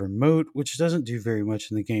Balder's remote, which doesn't do very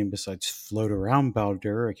much in the game besides float around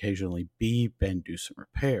Balder, occasionally beep, and do some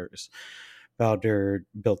repairs. Balder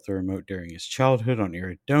built the remote during his childhood on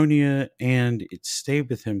Iridonia, and it stayed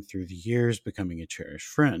with him through the years, becoming a cherished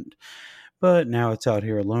friend. But now it's out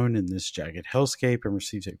here alone in this jagged hellscape and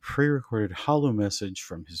receives a pre-recorded holo message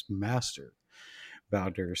from his master.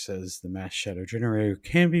 Balder says the mass shadow generator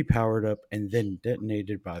can be powered up and then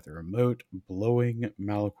detonated by the remote, blowing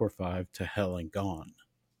Malachor V to hell and gone.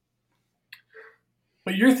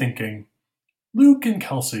 But you're thinking, Luke and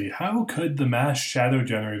Kelsey, how could the mass shadow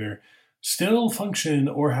generator still function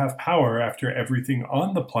or have power after everything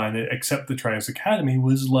on the planet except the Trias Academy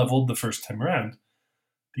was leveled the first time around?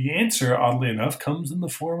 The answer, oddly enough, comes in the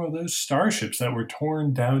form of those starships that were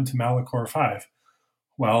torn down to Malachor V.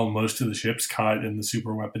 While most of the ships caught in the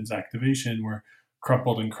superweapons activation were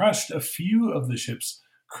crumpled and crushed, a few of the ships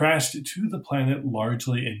crashed to the planet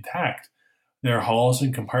largely intact. Their hulls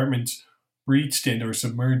and compartments breached and or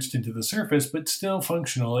submerged into the surface, but still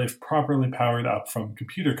functional if properly powered up from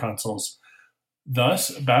computer consoles.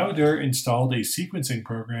 Thus, Bowder installed a sequencing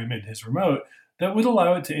program in his remote that would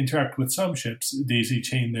allow it to interact with some ships, daisy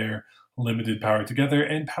chain their limited power together,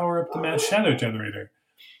 and power up the mass shadow generator.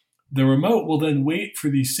 The remote will then wait for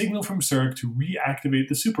the signal from Zurg to reactivate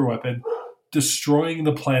the superweapon, destroying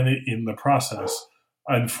the planet in the process.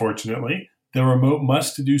 Unfortunately, the remote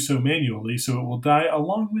must do so manually, so it will die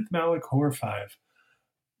along with Malachor V.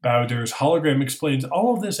 Bowder's hologram explains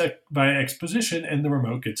all of this via exposition, and the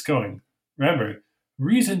remote gets going. Remember, the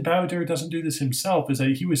reason Bowder doesn't do this himself is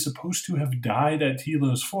that he was supposed to have died at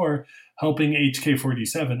Telos 4, helping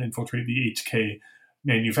HK-47 infiltrate the HK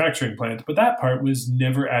manufacturing plant, but that part was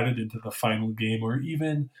never added into the final game or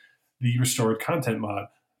even the restored content mod.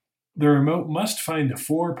 The remote must find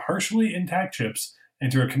 4 partially intact chips,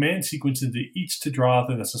 enter a command sequence into each to draw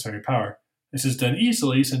the necessary power. This is done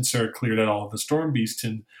easily since Zurg cleared out all of the storm beasts,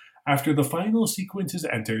 and after the final sequence is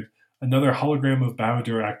entered, another hologram of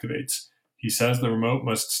Bowder activates. He says the remote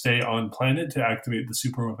must stay on planet to activate the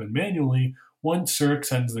superweapon manually once Zurg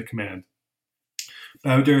sends the command.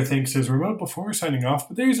 Bowder thanks his remote before signing off,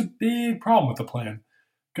 but there's a big problem with the plan.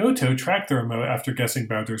 KOTOR tracked the remote after guessing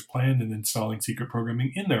Bowder's plan and installing secret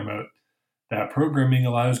programming in the remote. That programming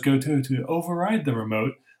allows KOTOR to override the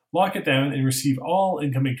remote, lock it down, and receive all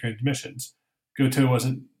incoming transmissions.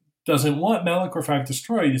 KOTOR doesn't want Malachor V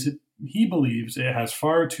destroyed as he believes it has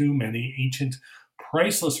far too many ancient,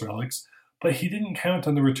 priceless relics, but he didn't count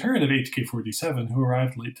on the return of HK-47, who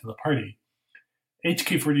arrived late to the party.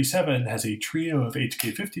 HK-47 has a trio of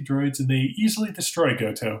HK-50 droids, and they easily destroy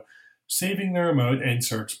KOTOR, saving the remote and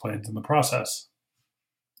Zurg's plans in the process.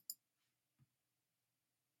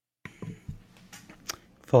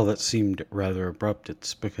 While that seemed rather abrupt,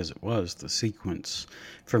 it's because it was. The sequence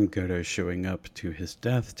from KOTOR showing up to his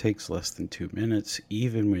death takes less than 2 minutes,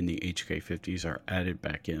 even when the HK-50s are added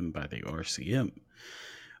back in by the RCM.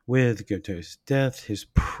 With KOTOR's death, his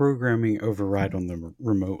programming override on the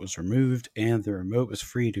remote was removed, and the remote was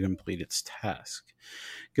free to complete its task.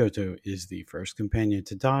 KOTOR is the first companion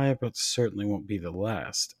to die, but certainly won't be the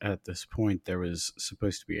last. At this point, there was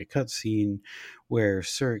supposed to be a cutscene where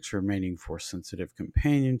Zurg's remaining Force-sensitive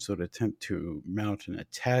companions would attempt to mount an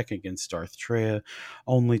attack against Darth Traya,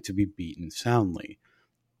 only to be beaten soundly.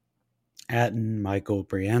 Atten, Michael,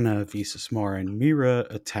 Brianna, Visas Mara, and Mira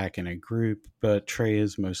attack in a group, but Trey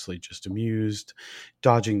is mostly just amused,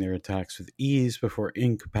 dodging their attacks with ease before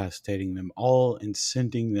incapacitating them all and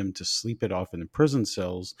sending them to sleep it off in the prison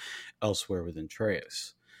cells elsewhere within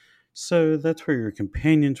Treyas. So that's where your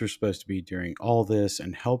companions were supposed to be during all this,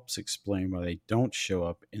 and helps explain why they don't show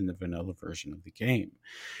up in the vanilla version of the game.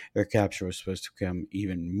 Their capture was supposed to become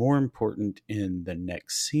even more important in the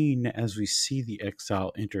next scene as we see the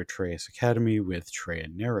exile enter Treyas Academy with Traya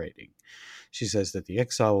narrating. She says that the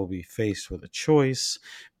exile will be faced with a choice,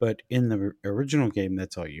 but in the original game,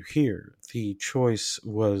 that's all you hear. The choice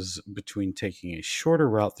was between taking a shorter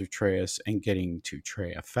route through Treyas and getting to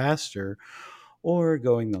Traya faster, or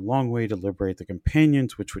going the long way to liberate the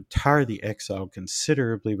companions, which would tire the exile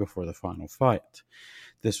considerably before the final fight.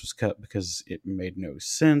 This was cut because it made no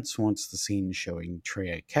sense once the scene showing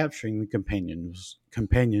Traya capturing the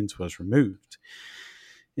companions was removed.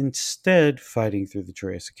 Instead, fighting through the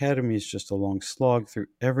Treyas Academy is just a long slog through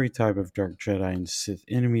every type of Dark Jedi and Sith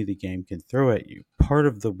enemy the game can throw at you. Part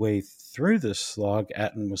of the way through this slog,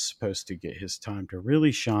 Atten was supposed to get his time to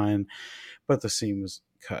really shine, but the scene was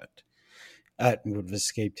cut. Atten would have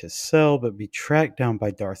escaped his cell, but be tracked down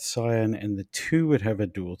by Darth Sion, and the two would have a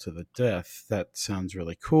duel to the death. That sounds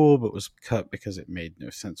really cool, but was cut because it made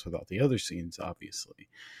no sense without the other scenes, obviously.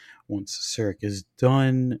 Once Zurg is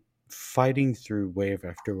done fighting through wave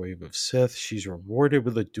after wave of Sith, she's rewarded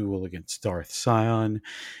with a duel against Darth Sion,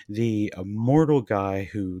 the immortal guy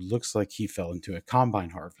who looks like he fell into a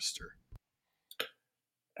combine harvester.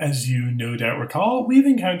 As you no doubt recall, we've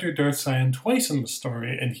encountered Darth Sion twice in the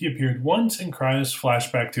story, and he appeared once in Kraya's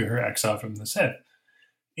flashback to her exile from the Sith.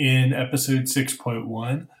 In episode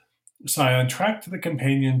 6.1, Sion tracked the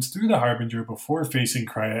companions through the Harbinger before facing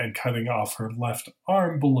Kraya and cutting off her left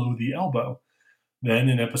arm below the elbow. Then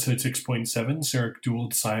in episode 6.7, Zurg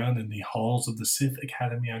dueled Sion in the halls of the Sith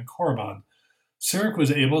Academy on Korriban. Surik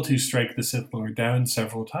was able to strike the Sith Lord down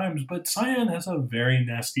several times, but Sion has a very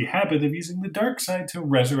nasty habit of using the dark side to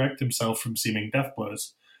resurrect himself from seeming death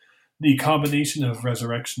blows. The combination of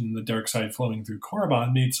resurrection and the dark side flowing through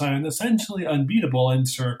Korriban made Sion essentially unbeatable, and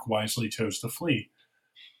Surik wisely chose to flee.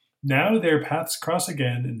 Now their paths cross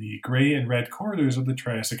again in the gray and red corridors of the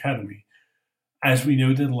Trias Academy. As we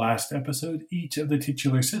noted last episode, each of the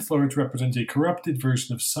titular Sith Lords represents a corrupted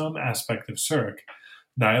version of some aspect of Surik.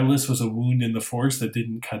 Nihilus was a wound in the Force that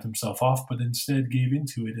didn't cut himself off, but instead gave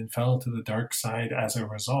into it and fell to the dark side as a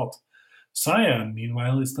result. Sion,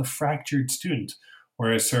 meanwhile, is the fractured student.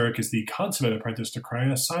 Whereas Surik is the consummate apprentice to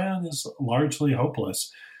Kreia, Sion is largely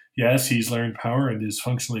hopeless. Yes, he's learned power and is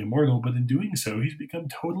functionally immortal, but in doing so, he's become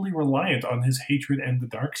totally reliant on his hatred and the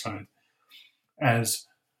dark side. As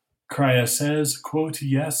Kreia says, quote,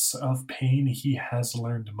 yes, of pain he has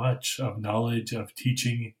learned much, of knowledge, of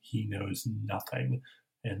teaching he knows nothing,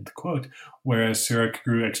 end quote. Whereas Surik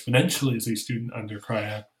grew exponentially as a student under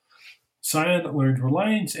Kreia. Sion learned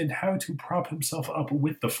reliance and how to prop himself up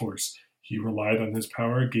with the Force. He relied on his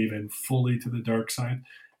power, gave in fully to the dark side,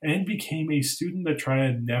 and became a student that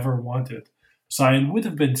Kreia never wanted. Sion would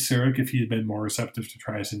have been Surik if he had been more receptive to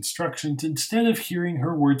Kreia's instructions, instead of hearing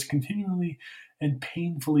her words continually and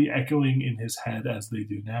painfully echoing in his head as they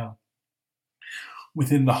do now.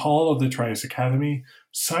 Within the hall of the Trias Academy,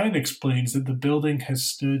 Sion explains that the building has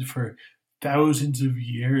stood for thousands of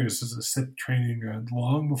years as a Sith training ground,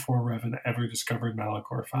 long before Revan ever discovered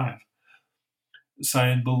Malachor V.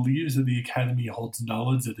 Sion believes that the Academy holds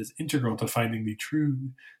knowledge that is integral to finding the true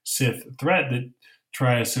Sith threat that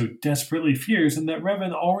Trias so desperately fears and that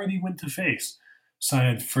Revan already went to face.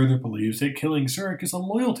 Sion further believes that killing Surik is a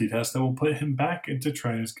loyalty test that will put him back into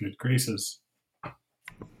Trias' good graces.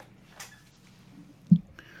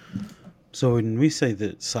 So when we say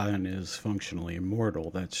that Sion is functionally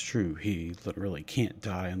immortal, that's true. He literally can't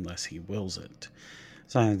die unless he wills it.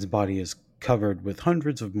 Sion's body is covered with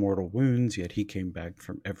hundreds of mortal wounds, yet he came back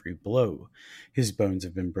from every blow. His bones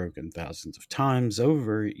have been broken thousands of times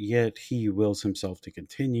over, yet he wills himself to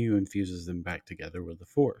continue and fuses them back together with the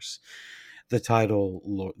Force. The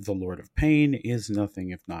title, the Lord of Pain, is nothing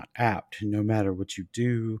if not apt. No matter what you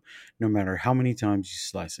do, no matter how many times you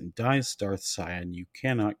slice and dice Darth Sion, you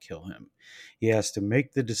cannot kill him. He has to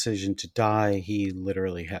make the decision to die. He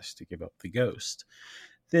literally has to give up the ghost.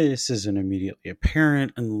 This isn't immediately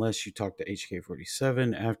apparent unless you talk to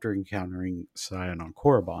HK-47 after encountering Sion on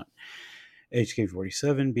Korriban.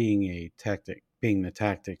 HK-47, being the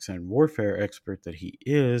tactics and warfare expert that he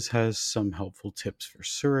is, has some helpful tips for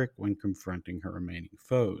Surik when confronting her remaining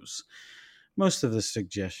foes. Most of the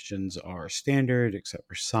suggestions are standard, except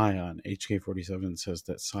for Sion. HK-47 says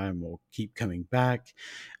that Sion will keep coming back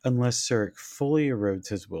unless Surik fully erodes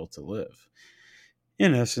his will to live.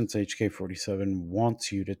 In essence, HK-47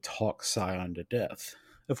 wants you to talk Sion to death.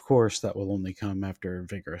 Of course, that will only come after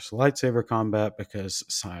vigorous lightsaber combat, because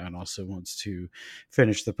Sion also wants to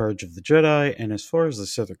finish the Purge of the Jedi, and as far as the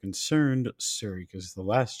Sith are concerned, Surik is the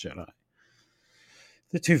last Jedi.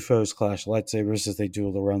 The two foes clash lightsabers as they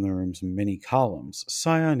duel around the room's many columns.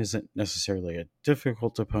 Sion isn't necessarily a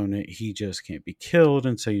difficult opponent, he just can't be killed,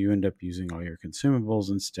 and so you end up using all your consumables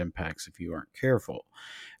and stim packs if you aren't careful.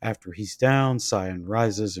 After he's down, Sion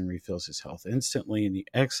rises and refills his health instantly, and the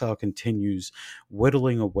exile continues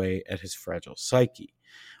whittling away at his fragile psyche.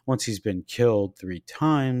 Once he's been killed 3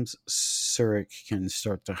 times, Surik can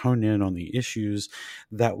start to hone in on the issues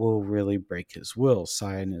that will really break his will.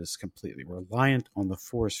 Sion is completely reliant on the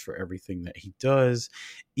Force for everything that he does,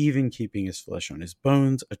 even keeping his flesh on his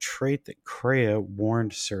bones, a trait that Kreia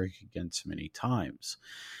warned Surik against many times.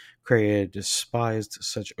 Kreia despised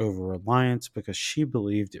such over-reliance because she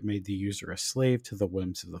believed it made the user a slave to the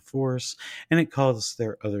whims of the Force, and it caused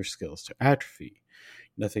their other skills to atrophy.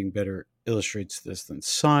 Nothing better illustrates this than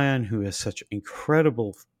Sion, who has such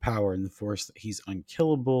incredible power in the Force that he's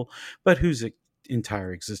unkillable, but whose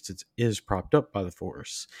entire existence is propped up by the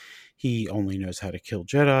Force. He only knows how to kill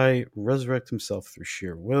Jedi, resurrect himself through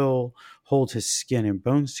sheer will, hold his skin and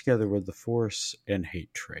bones together with the Force, and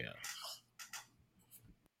hate Kreia.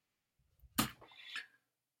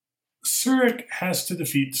 Surik has to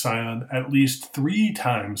defeat Sion at least 3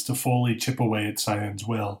 times to fully chip away at Sion's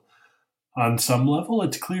will. On some level,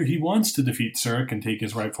 it's clear he wants to defeat Surik and take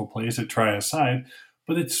his rightful place at Tria's side,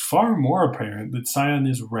 but it's far more apparent that Sion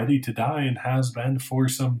is ready to die and has been for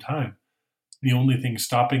some time. The only thing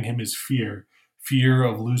stopping him is fear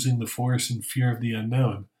of losing the Force and fear of the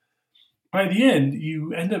unknown. By the end,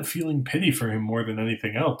 you end up feeling pity for him more than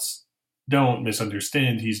anything else. Don't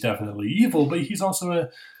misunderstand, he's definitely evil, but he's also a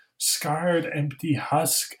scarred, empty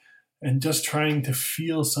husk and just trying to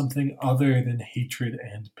feel something other than hatred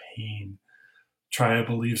and pain. Traya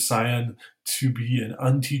believes Sion to be an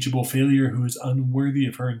unteachable failure who is unworthy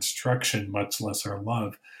of her instruction, much less her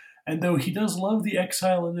love. And though he does love the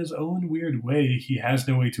exile in his own weird way, he has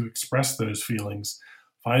no way to express those feelings.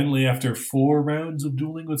 Finally, after 4 rounds of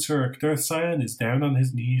dueling with Surik, Darth Sion is down on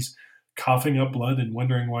his knees, coughing up blood and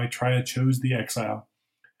wondering why Traya chose the exile.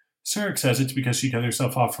 Surik says it's because she cut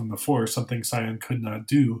herself off from the Force, something Sion could not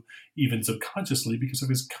do, even subconsciously, because of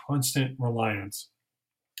his constant reliance.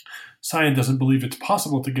 Sion doesn't believe it's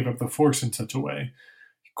possible to give up the Force in such a way.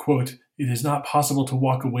 Quote, "It is not possible to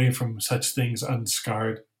walk away from such things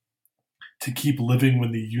unscarred, to keep living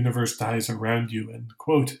when the universe dies around you," end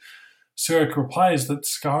quote. Surik replies that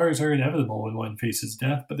scars are inevitable when one faces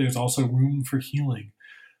death, but there's also room for healing.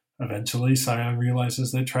 Eventually, Sion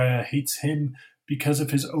realizes that Traya hates him because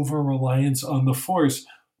of his over-reliance on the Force,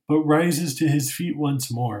 but rises to his feet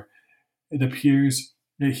once more. It appears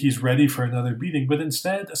that he's ready for another beating, but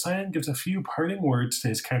instead, Sion gives a few parting words to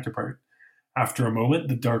his counterpart. After a moment,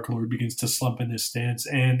 the Dark Lord begins to slump in his stance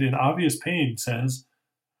and, in obvious pain, says,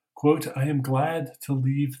 quote, "I am glad to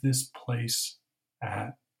leave this place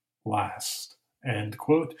at last," end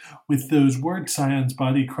quote. With those words, Sion's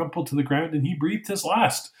body crumpled to the ground and he breathed his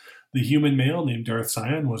last. The human male named Darth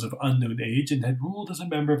Sion was of unknown age and had ruled as a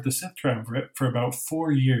member of the Sith Triumvirate for about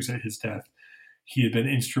 4 years at his death. He had been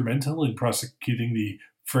instrumental in prosecuting the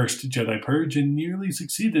First Jedi Purge and nearly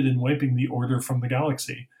succeeded in wiping the Order from the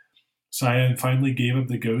galaxy. Sion finally gave up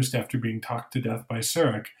the ghost after being talked to death by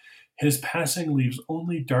Surik. His passing leaves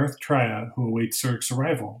only Darth Traya, who awaits Surik's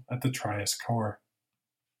arrival at the Trias core.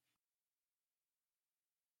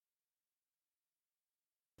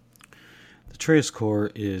 The Trias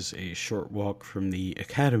core is a short walk from the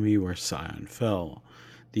academy where Sion fell.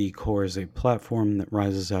 The core is a platform that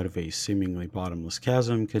rises out of a seemingly bottomless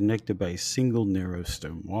chasm connected by a single narrow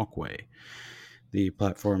stone walkway. The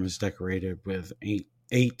platform is decorated with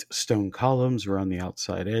eight stone columns around the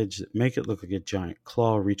outside edge that make it look like a giant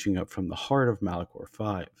claw reaching up from the heart of Malachor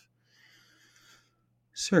V.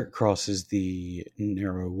 Surik crosses the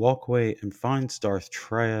narrow walkway and finds Darth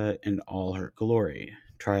Traya in all her glory.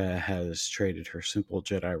 Traya has traded her simple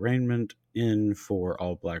Jedi raiment in for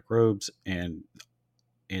all black robes and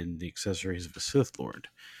the accessories of a Sith Lord.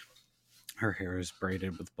 Her hair is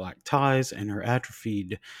braided with black ties, and her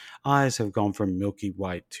atrophied eyes have gone from milky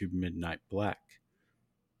white to midnight black.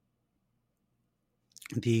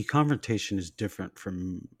 The confrontation is different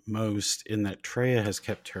from most in that Traya has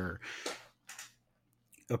kept her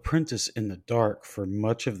apprentice in the dark for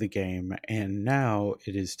much of the game, and now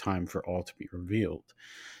it is time for all to be revealed.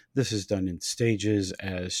 This is done in stages,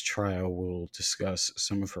 as Traya will discuss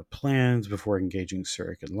some of her plans before engaging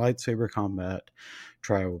Surik in lightsaber combat.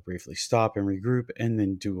 Traya will briefly stop and regroup, and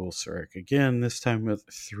then duel Surik again, this time with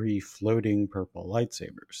 3 floating purple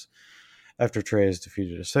lightsabers. After Traya is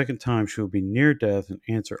defeated a second time, she will be near death and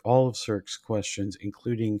answer all of Surik's questions,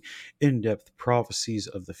 including in-depth prophecies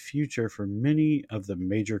of the future for many of the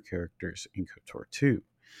major characters in KOTOR 2.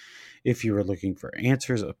 If you were looking for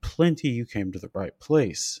answers aplenty, you came to the right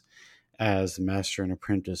place. As the master and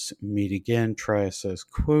apprentice meet again, Traya says,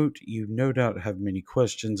 quote, "You no doubt have many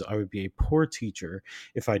questions. I would be a poor teacher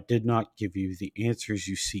if I did not give you the answers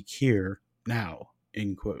you seek here, now,"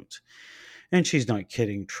 end quote. And she's not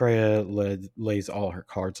kidding. Traya lays all her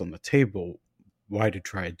cards on the table. Why did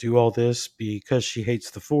Traya do all this? Because she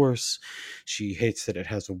hates the Force. She hates that it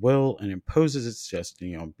has a will and imposes its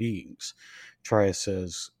destiny on beings. Traya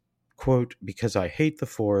says, quote, "Because I hate the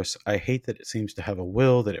Force, I hate that it seems to have a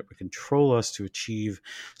will, that it would control us to achieve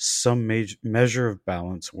some measure of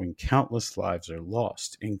balance when countless lives are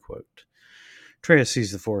lost," end quote. Traya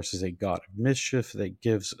sees the Force as a god of mischief that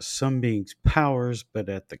gives some beings powers, but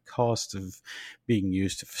at the cost of being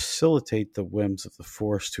used to facilitate the whims of the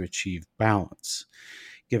Force to achieve balance.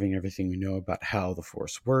 Given everything we know about how the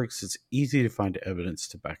Force works, it's easy to find evidence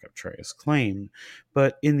to back up Traya's claim,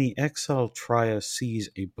 but in the exile, Traya sees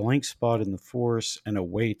a blank spot in the Force and a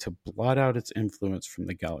way to blot out its influence from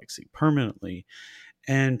the galaxy permanently,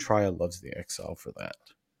 and Traya loves the exile for that.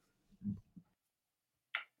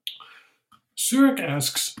 Surik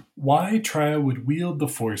asks why Traya would wield the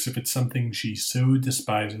Force if it's something she so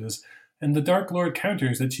despises, and the Dark Lord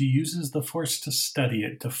counters that she uses the Force to study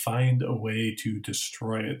it, to find a way to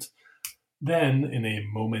destroy it. Then, in a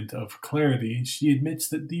moment of clarity, she admits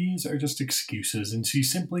that these are just excuses, and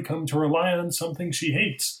she's simply come to rely on something she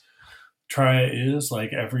hates. Traya is,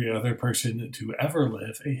 like every other person to ever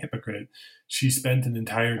live, a hypocrite. She spent an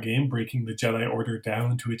entire game breaking the Jedi Order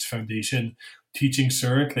down to its foundation, teaching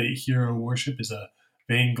Surik that hero worship is a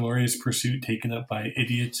vainglorious pursuit taken up by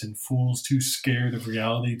idiots and fools too scared of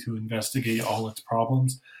reality to investigate all its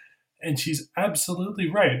problems. And she's absolutely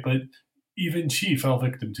right, but even she fell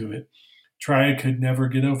victim to it. Trya could never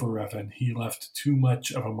get over Revan. He left too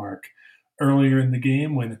much of a mark. Earlier in the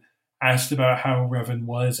game, when asked about how Revan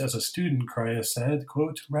was as a student, Crya said,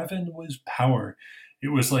 quote, Revan was power. It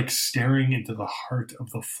was like staring into the heart of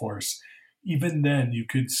the Force. Even then, you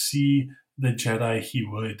could see the Jedi he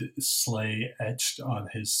would slay etched on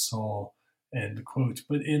his soul, end quote.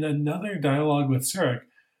 But in another dialogue with Surik,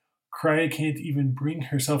 Crya can't even bring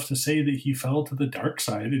herself to say that he fell to the dark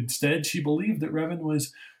side. Instead, she believed that Revan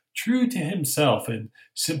was true to himself and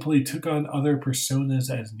simply took on other personas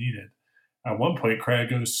as needed. At one point, Crya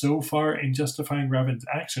goes so far in justifying Revan's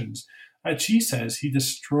actions that she says he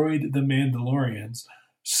destroyed the Mandalorians,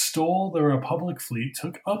 stole the Republic fleet,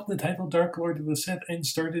 took up the title Dark Lord of the Sith, and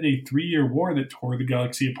started a 3-year war that tore the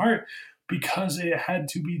galaxy apart because it had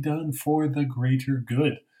to be done for the greater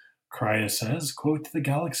good. Crya says, quote, the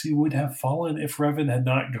galaxy would have fallen if Revan had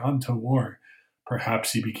not gone to war.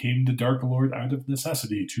 Perhaps he became the Dark Lord out of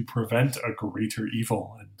necessity to prevent a greater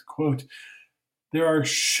evil, end quote. There are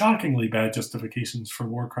shockingly bad justifications for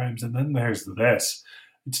war crimes, and then there's this.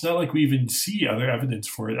 It's not like we even see other evidence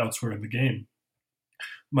for it elsewhere in the game.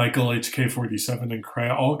 Michael HK47 and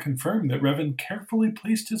Crya all confirm that Revan carefully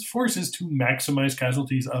placed his forces to maximize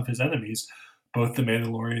casualties of his enemies, both the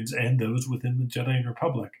Mandalorians and those within the Jedi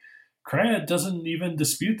Republic. Crya doesn't even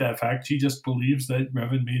dispute that fact. She just believes that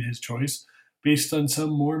Revan made his choice based on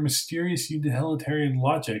some more mysterious utilitarian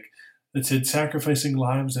logic that said sacrificing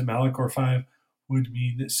lives in Malachor V would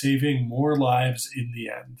mean saving more lives in the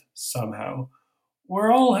end, somehow.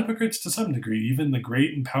 We're all hypocrites to some degree. Even the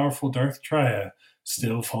great and powerful Darth Trya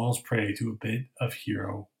still falls prey to a bit of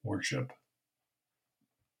hero worship.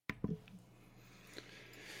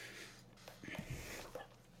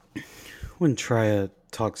 When Trya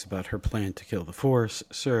talks about her plan to kill the Force,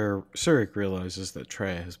 Surik realizes that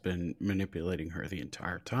Trya has been manipulating her the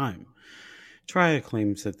entire time. Trya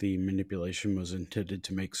claims that the manipulation was intended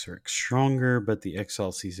to make Surik stronger, but the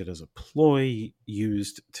Exile sees it as a ploy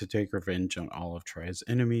used to take revenge on all of Trya's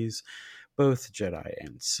enemies, both Jedi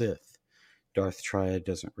and Sith. Darth Trya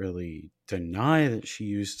doesn't really deny that she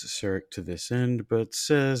used Surik to this end, but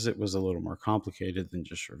says it was a little more complicated than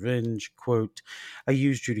just revenge. Quote, I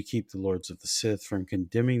used you to keep the Lords of the Sith from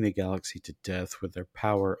condemning the galaxy to death with their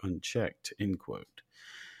power unchecked, end quote.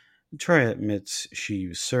 Trya admits she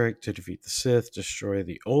used Surik to defeat the Sith, destroy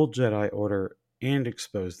the old Jedi Order, and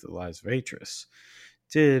expose the lies of Atris.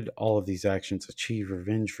 Did all of these actions achieve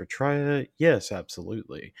revenge for Trya? Yes,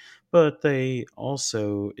 absolutely. But they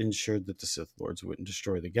also ensured that the Sith Lords wouldn't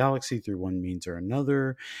destroy the galaxy through one means or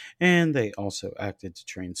another, and they also acted to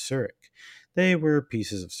train Surik. They were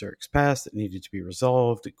pieces of Surik's past that needed to be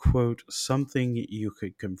resolved, quote, something you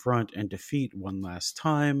could confront and defeat one last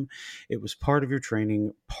time. It was part of your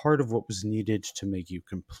training, part of what was needed to make you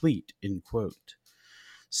complete, end quote.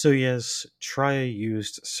 So yes, Trya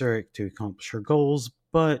used Surik to accomplish her goals,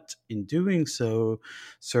 but in doing so,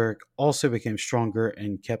 Surik also became stronger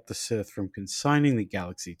and kept the Sith from consigning the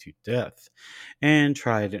galaxy to death. And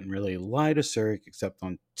Trya didn't really lie to Surik except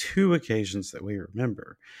on 2 occasions that we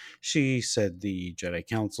remember. She said the Jedi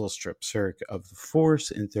Council stripped Surik of the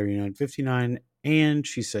Force in 3959, and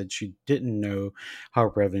she said she didn't know how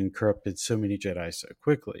Revan corrupted so many Jedi so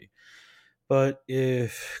quickly. But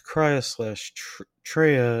if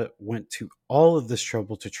Crya/Trya went to all of this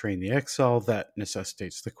trouble to train the Exile, that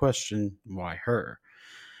necessitates the question, why her?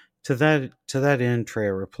 To that end,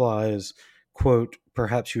 Trya replies, quote,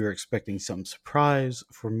 perhaps you were expecting some surprise,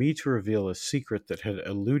 for me to reveal a secret that had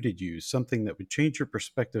eluded you, something that would change your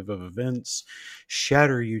perspective of events,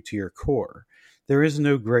 shatter you to your core. There is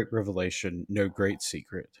no great revelation, no great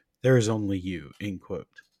secret. There is only you, end quote.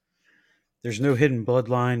 There's no hidden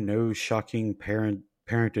bloodline, no shocking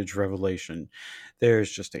parentage revelation.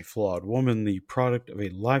 There's just a flawed woman, the product of a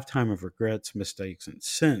lifetime of regrets, mistakes, and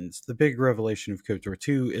sins. The big revelation of KOTOR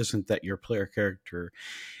 2 isn't that your player character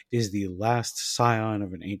is the last scion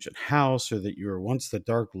of an ancient house, or that you were once the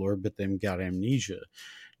Dark Lord but then got amnesia.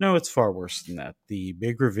 No, it's far worse than that. The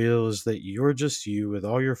big reveal is that you're just you with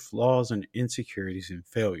all your flaws and insecurities and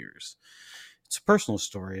failures. It's a personal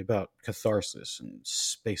story about catharsis and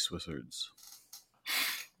space wizards.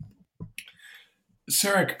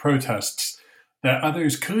 Surik protests that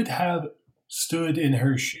others could have stood in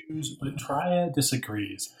her shoes, but Trya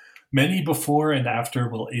disagrees. Many before and after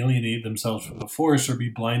will alienate themselves from the Force or be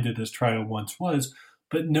blinded as Trya once was,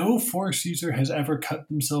 but no Force user has ever cut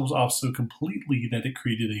themselves off so completely that it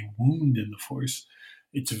created a wound in the Force.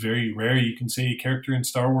 It's very rare you can say a character in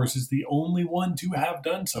Star Wars is the only one to have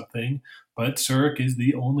done something, but Surik is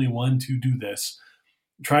the only one to do this.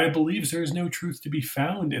 Triad believes there is no truth to be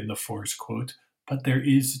found in the Force, quote, but there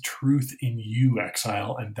is truth in you,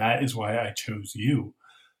 Exile, and that is why I chose you,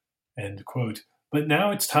 end quote. But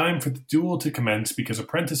now it's time for the duel to commence because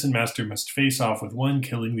Apprentice and Master must face off with one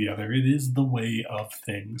killing the other. It is the way of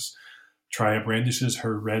things. Triad brandishes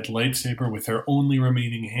her red lightsaber with her only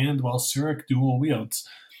remaining hand while Surik dual wields.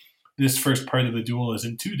 This first part of the duel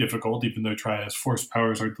isn't too difficult, even though Triad's force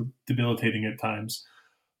powers are debilitating at times.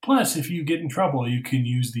 Plus, if you get in trouble, you can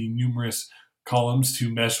use the numerous columns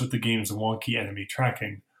to mess with the game's wonky enemy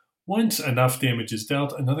tracking. Once enough damage is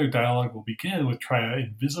dealt, another dialogue will begin with Triad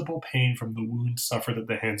in visible pain from the wounds suffered at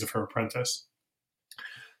the hands of her apprentice.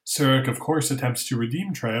 Surik, of course, attempts to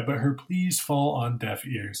redeem Triad, but her pleas fall on deaf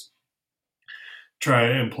ears.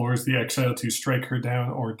 Triad implores the exile to strike her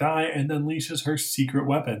down or die and unleashes her secret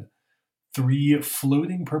weapon. 3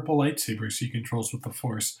 floating purple lightsabers she controls with the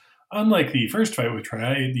Force. Unlike the first fight with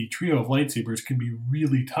Triad, the trio of lightsabers can be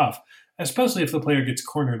really tough, especially if the player gets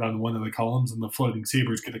cornered on one of the columns and the floating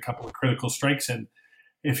sabers get a couple of critical strikes in.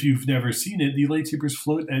 If you've never seen it, the lightsabers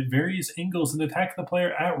float at various angles and attack the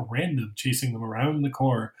player at random, chasing them around the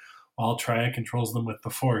core, while Triad controls them with the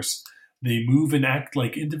Force. They move and act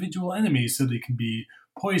like individual enemies, so they can be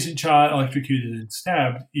poison shot, electrocuted, and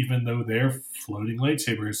stabbed, even though they're floating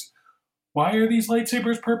lightsabers. Why are these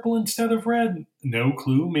lightsabers purple instead of red? No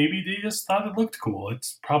clue. Maybe they just thought it looked cool.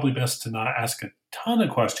 It's probably best to not ask a ton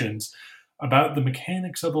of questions about the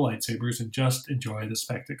mechanics of the lightsabers and just enjoy the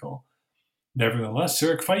spectacle. Nevertheless,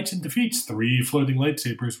 Surik fights and defeats 3 floating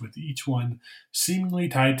lightsabers, with each one seemingly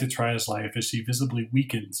tied to Tria's life as she visibly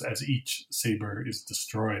weakens as each saber is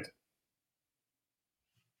destroyed.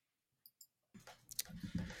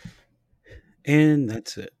 And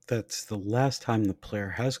that's it. That's the last time the player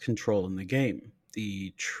has control in the game.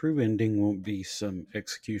 The true ending won't be some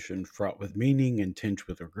execution fraught with meaning and tinged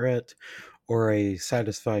with regret, or a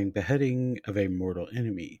satisfying beheading of a mortal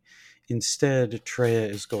enemy. Instead, Treya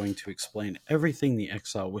is going to explain everything the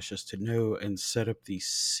exile wishes to know and set up the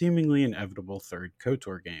seemingly inevitable third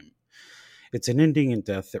KOTOR game. It's an ending in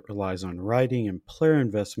death that relies on writing and player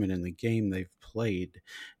investment in the game they've played,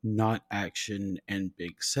 not action and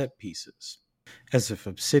big set pieces. As if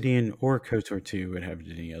Obsidian or KOTOR 2 would have it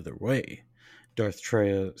any other way. Darth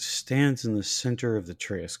Treya stands in the center of the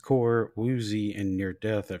Treyas core, woozy and near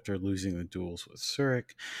death after losing the duels with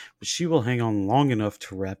Surik, but she will hang on long enough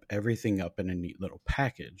to wrap everything up in a neat little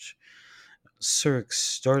package. Surik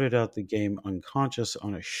started out the game unconscious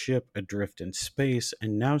on a ship adrift in space,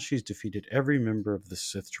 and now she's defeated every member of the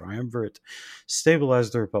Sith Triumvirate,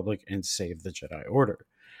 stabilized the Republic, and saved the Jedi Order.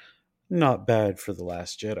 Not bad for The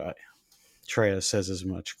Last Jedi. Treya says as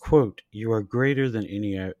much, quote, "You are greater than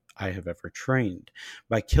any I have ever trained.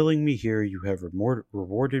 By killing me here, you have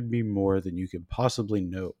rewarded me more than you could possibly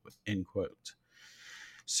know," end quote.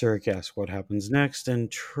 Surik asks what happens next, and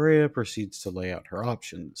Treya proceeds to lay out her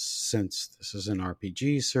options. Since this is an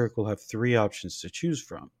RPG, Surik will have 3 options to choose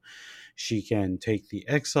from. She can take the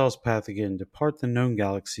Exile's path again, depart the known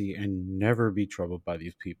galaxy, and never be troubled by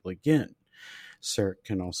these people again. Surik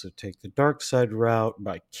can also take the dark side route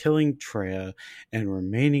by killing Treya and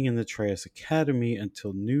remaining in the Treyas Academy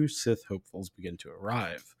until new Sith hopefuls begin to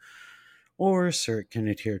arrive. Or Surik can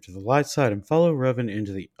adhere to the light side and follow Revan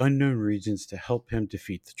into the unknown regions to help him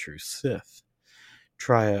defeat the true Sith.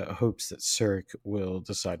 Treya hopes that Surik will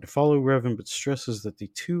decide to follow Revan, but stresses that the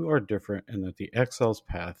two are different and that the Exile's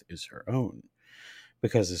path is her own.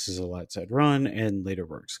 Because this is a light side run, and later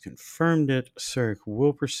works confirmed it, Surik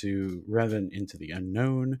will pursue Revan into the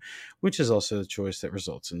unknown, which is also the choice that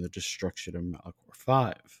results in the destruction of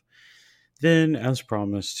Malachor V. Then, as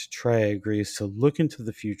promised, Treya agrees to look into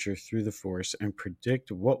the future through the Force and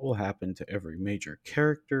predict what will happen to every major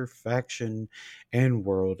character, faction, and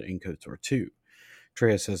world in KOTOR 2.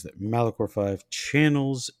 Treya says that Malachor V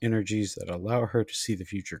channels energies that allow her to see the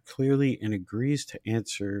future clearly and agrees to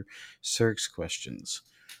answer Surik's questions,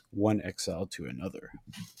 one exile to another.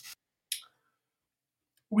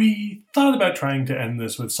 We thought about trying to end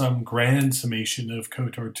this with some grand summation of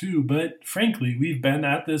KOTOR 2, but frankly, we've been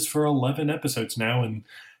at this for 11 episodes now and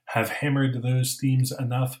have hammered those themes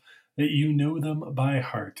enough that you know them by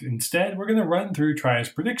heart. Instead, we're going to run through Treya's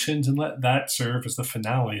predictions and let that serve as the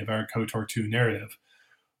finale of our KOTOR 2 narrative.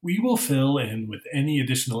 We will fill in with any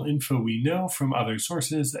additional info we know from other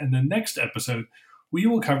sources, and the next episode, we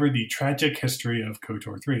will cover the tragic history of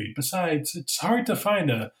KOTOR 3. Besides, it's hard to find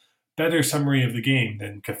a better summary of the game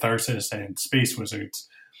than Catharsis and Space Wizards.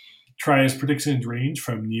 Treya's predictions range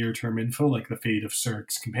from near-term info like the fate of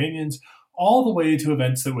Surik's companions, all the way to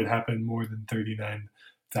events that would happen more than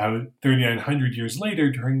 3,900 years later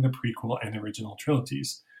during the prequel and original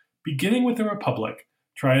trilogies. Beginning with the Republic,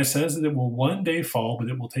 Trias says that it will one day fall, but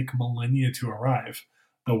it will take millennia to arrive.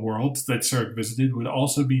 The worlds that Surik visited would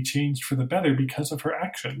also be changed for the better because of her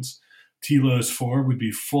actions. Telos IV would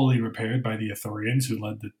be fully repaired by the Ithorians who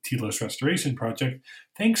led the Telos Restoration Project,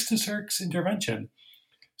 thanks to Surik's intervention.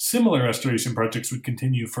 Similar restoration projects would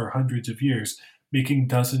continue for hundreds of years, making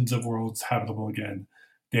dozens of worlds habitable again.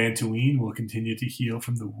 Dantooine will continue to heal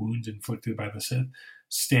from the wounds inflicted by the Sith,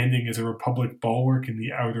 standing as a Republic bulwark in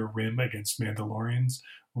the Outer Rim against Mandalorians,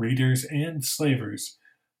 Raiders, and Slavers.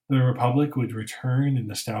 The Republic would return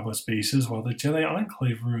and establish bases while the Jedi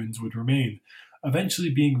Enclave ruins would remain, eventually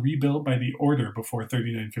being rebuilt by the Order before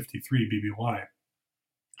 3953 BBY.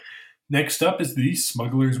 Next up is the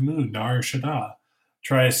Smuggler's Moon, Nar Shaddaa.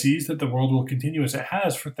 Trias sees that the world will continue as it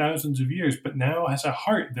has for thousands of years, but now has a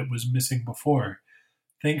heart that was missing before.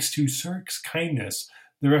 Thanks to Surik's kindness,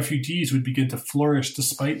 the refugees would begin to flourish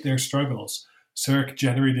despite their struggles. Surik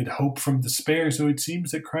generated hope from despair, so it seems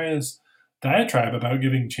that Kriya's diatribe about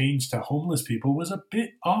giving change to homeless people was a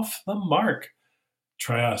bit off the mark.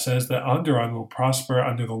 Trias says that Onderon will prosper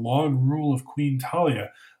under the long rule of Queen Talia,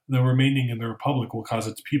 though remaining in the Republic will cause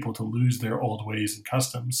its people to lose their old ways and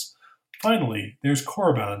customs. Finally, there's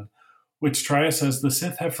Korriban, which Trias says the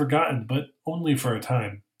Sith have forgotten, but only for a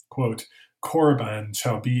time. Quote, Korriban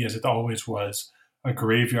shall be as it always was, a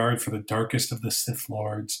graveyard for the darkest of the Sith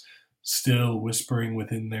Lords, still whispering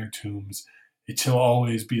within their tombs. It shall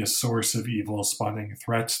always be a source of evil, spawning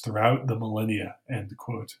threats throughout the millennia. End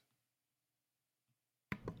quote.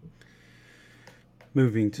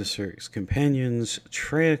 Moving to Surik's companions,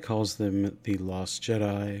 Traya calls them the Lost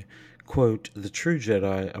Jedi, quote, the true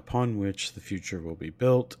Jedi upon which the future will be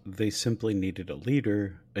built. They simply needed a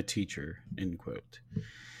leader, a teacher, end quote.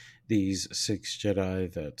 These 6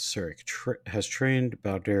 Jedi that Surik has trained,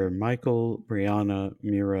 Balder, Michael, Brianna,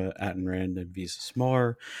 Mira, Attenrand, and Visas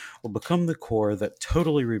Mar, will become the core that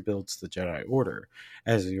totally rebuilds the Jedi Order.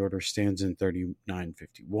 As the Order stands in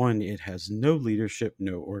 3951, it has no leadership,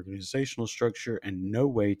 no organizational structure, and no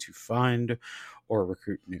way to find or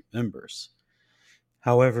recruit new members.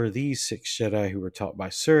 However, these 6 Jedi who were taught by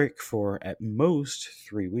Surik for at most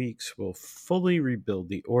 3 weeks will fully rebuild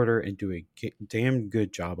the Order and do a damn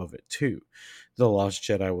good job of it too. The Lost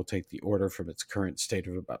Jedi will take the Order from its current state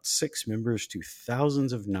of about 6 members to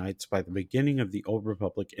thousands of knights by the beginning of the Old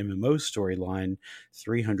Republic MMO storyline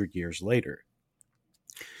 300 years later.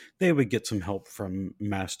 They would get some help from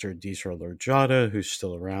Master Disra Lorjada, who's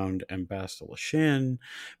still around, and Basta Lashan,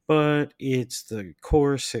 but it's the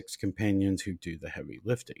core 6 companions who do the heavy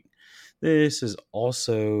lifting. This is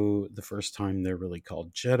also the first time they're really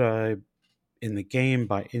called Jedi in the game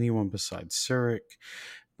by anyone besides Surik,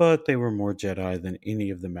 but they were more Jedi than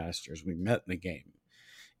any of the Masters we met in the game.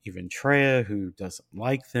 Even Traya, who doesn't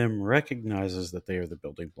like them, recognizes that they are the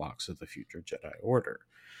building blocks of the future Jedi Order.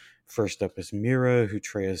 First up is Mira, who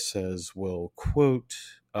Traya says will, quote,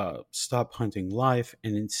 stop hunting life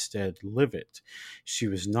and instead live it. She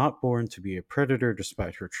was not born to be a predator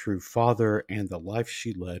despite her true father and the life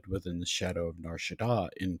she led within the shadow of Nar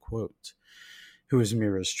Shaddaa, end quote. Who is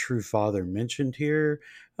Mira's true father mentioned here?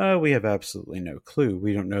 We have absolutely no clue.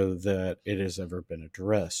 We don't know that it has ever been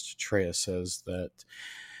addressed. Traya says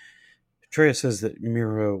that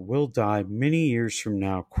Mira will die many years from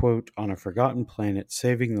now, quote, on a forgotten planet,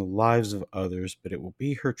 saving the lives of others, but it will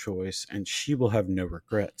be her choice, and she will have no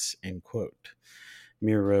regrets, end quote.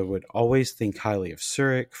 Mira would always think highly of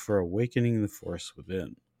Surik for awakening the Force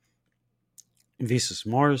within. Visas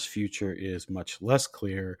Mar's future is much less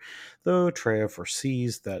clear, though Traya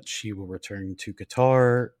foresees that she will return to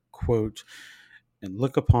KOTOR, quote, and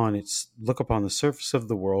look upon the surface of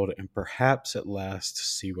the world and perhaps at last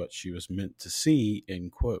see what she was meant to see,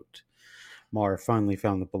 end quote. Mar finally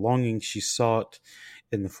found the belonging she sought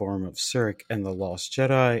in the form of Surik and the Lost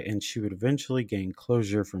Jedi, and she would eventually gain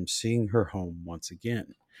closure from seeing her home once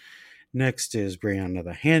again. Next is Brianna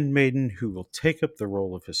the Handmaiden, who will take up the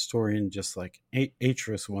role of historian just like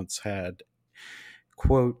Atris once had,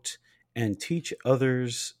 quote, and teach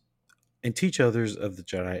others of the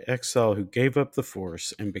Jedi exile who gave up the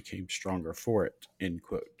Force and became stronger for it, end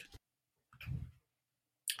quote.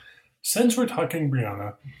 Since we're talking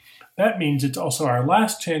Brianna, that means it's also our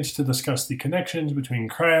last chance to discuss the connections between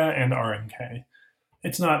Kreia and RNK.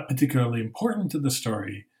 It's not particularly important to the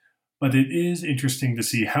story, but it is interesting to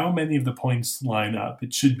see how many of the points line up.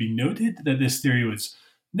 It should be noted that this theory was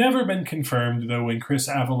never been confirmed, though when Chris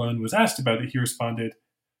Avallone was asked about it, he responded,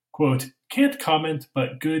 quote, can't comment,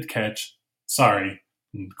 but good catch. Sorry,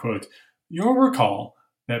 end quote. You'll recall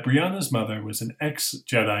that Brianna's mother was an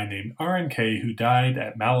ex-Jedi named RNK who died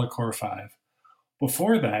at Malachor V.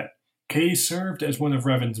 Before that, Kay served as one of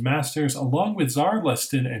Revan's masters along with Zar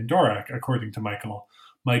Lestin and Dorak, according to Michael.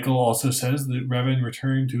 Michael also says that Revan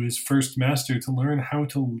returned to his first master to learn how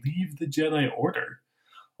to leave the Jedi Order.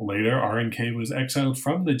 Later, RNK was exiled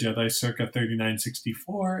from the Jedi circa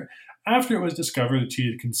 3964 after it was discovered that she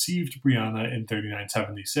had conceived Brianna in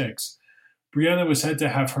 3976. Brianna was said to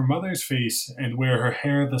have her mother's face and wear her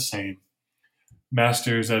hair the same.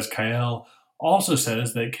 Masters as Kael also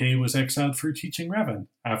says that Kay was exiled for teaching Revan.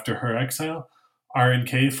 After her exile,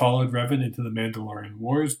 RNK followed Revan into the Mandalorian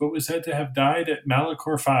Wars, but was said to have died at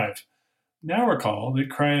Malachor V. Now recall that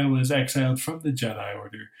Kreia was exiled from the Jedi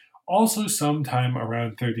Order, also sometime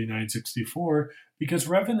around 3964, because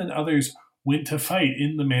Revan and others went to fight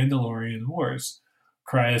in the Mandalorian Wars.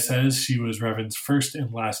 Kreia says she was Revan's first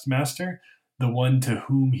and last master, the one to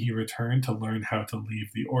whom he returned to learn how to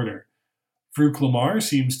leave the Order. Vrook Lamar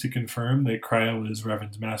seems to confirm that Kreia was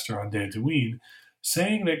Revan's master on Dantooine,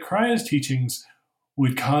 saying that Kreia's teachings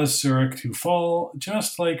would cause Surik to fall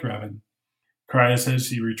just like Revan. Kreia says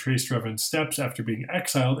she retraced Revan's steps after being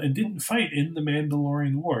exiled and didn't fight in the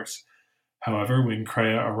Mandalorian Wars. However, when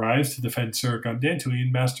Kreia arrives to defend Surik on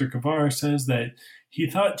Dantooine, Master Kavar says that he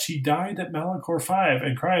thought she died at Malachor V,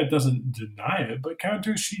 and Kreia doesn't deny it, but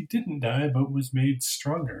counters she didn't die but was made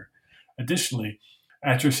stronger. Additionally,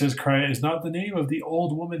 Atcher says Kreia is not the name of the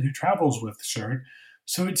old woman who travels with Surik,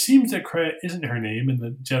 so it seems that Kreia isn't her name, and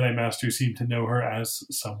the Jedi Masters seem to know her as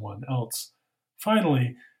someone else.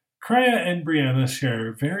 Finally, Kreia and Brianna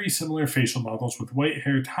share very similar facial models with white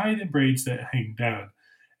hair tied in braids that hang down.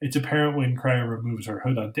 It's apparent when Kreia removes her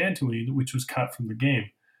hood on Dantooine, which was cut from the game.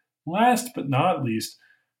 Last but not least,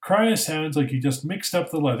 Kreia sounds like you just mixed up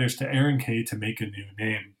the letters to Aaron K to make a new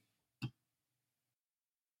name.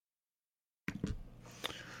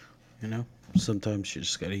 You know, sometimes you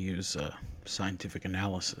just got to use scientific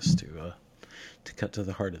analysis to cut to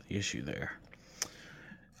the heart of the issue there.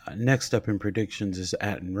 Next up in predictions is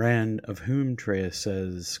Atten Rand, of whom Traya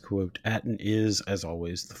says, quote, Atten is, as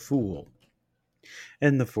always, the fool,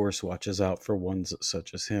 and the Force watches out for ones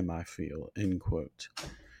such as him, I feel, end quote.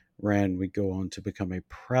 Rand would go on to become a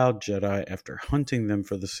proud Jedi after hunting them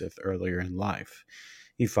for the Sith earlier in life.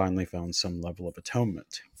 He finally found some level of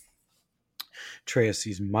atonement. Traya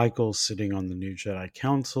sees Michael sitting on the new Jedi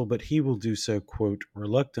Council, but he will do so, quote,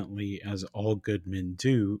 reluctantly, as all good men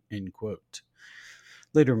do, end quote.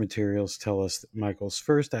 Later materials tell us that Michael's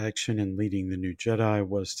first action in leading the new Jedi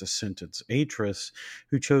was to sentence Atris,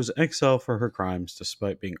 who chose exile for her crimes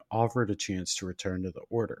despite being offered a chance to return to the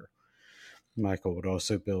Order. Michael would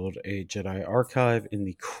also build a Jedi archive in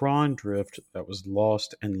the Kron Drift that was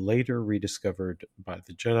lost and later rediscovered by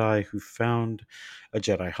the Jedi who found a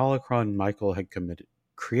Jedi holocron Michael had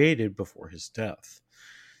created before his death.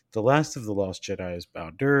 The last of the Lost Jedi is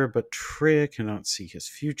Bao-Dur, but Traya cannot see his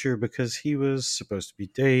future because he was supposed to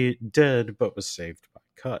be dead but was saved by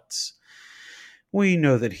cuts. We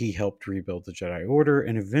know that he helped rebuild the Jedi Order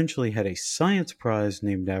and eventually had a science prize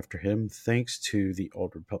named after him thanks to the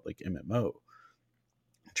Old Republic MMO.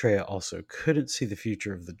 Traya also couldn't see the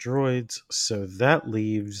future of the droids, so that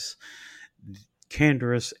leaves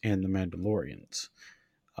Canderous and the Mandalorians.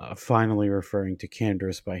 Finally referring to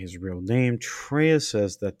Canderous by his real name, Traya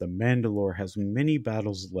says that the Mandalore has many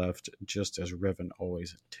battles left, just as Revan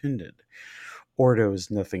always intended. Ordo is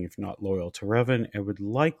nothing if not loyal to Revan, and would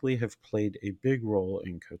likely have played a big role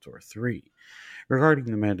in KOTOR 3. Regarding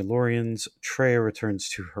the Mandalorians, Traya returns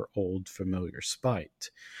to her old familiar spite.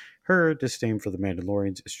 Her disdain for the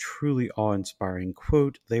Mandalorians is truly awe-inspiring.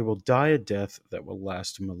 Quote, they will die a death that will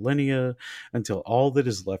last millennia until all that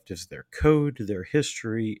is left is their code, their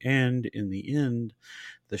history, and, in the end,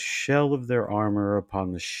 the shell of their armor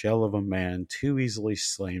upon the shell of a man too easily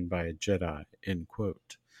slain by a Jedi, end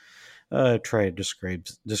quote. Traya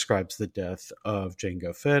describes the death of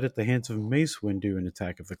Jango Fett at the hands of Mace Windu in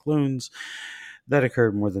Attack of the Clones that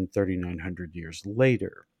occurred more than 3,900 years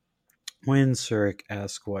later. When Surik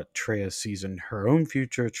asks what Traya sees in her own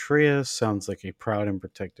future, Traya sounds like a proud and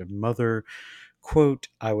protective mother. Quote,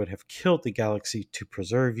 I would have killed the galaxy to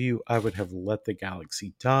preserve you. I would have let the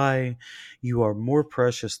galaxy die. You are more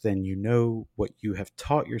precious than you know. What you have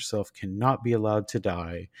taught yourself cannot be allowed to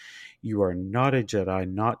die. You are not a Jedi,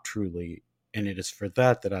 not truly, and it is for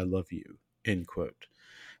that that I love you, end quote.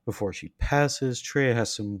 Before she passes, Traya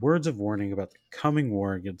has some words of warning about the coming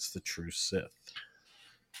war against the true Sith.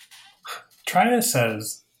 Traya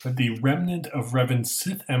says that the remnant of Revan's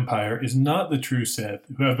Sith Empire is not the true Sith,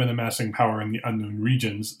 who have been amassing power in the unknown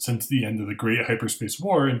regions since the end of the Great Hyperspace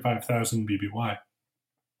War in 5000 BBY.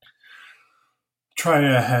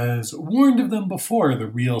 Triya has warned of them before, the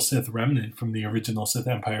real Sith remnant from the original Sith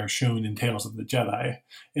Empire shown in Tales of the Jedi.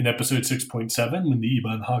 In episode 6.7, when the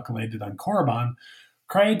Ebon Hawk landed on Korriban,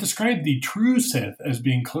 Triya described the true Sith as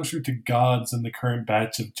being closer to gods than the current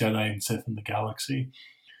batch of Jedi and Sith in the galaxy.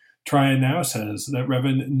 Triya now says that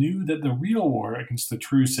Revan knew that the real war against the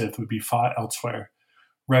true Sith would be fought elsewhere.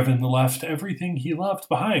 Revan left everything he loved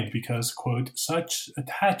behind because, quote, such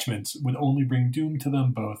attachments would only bring doom to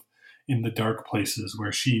them both in the dark places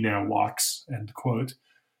where she now walks, end quote.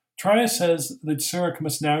 Triya says that Surik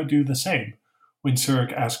must now do the same. When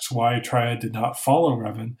Surik asks why Triya did not follow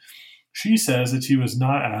Revan, she says that she was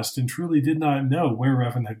not asked and truly did not know where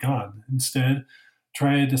Revan had gone. Instead,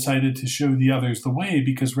 Triya decided to show the others the way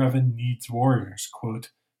because Revan needs warriors,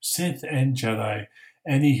 quote, Sith and Jedi,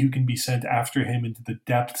 any who can be sent after him into the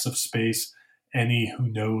depths of space, any who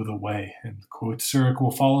know the way, end quote. Surik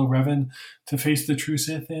will follow Revan to face the true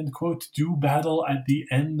Sith, end quote, do battle at the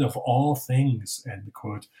end of all things, end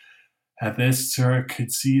quote. At this, Surik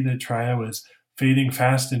could see that Triya was fading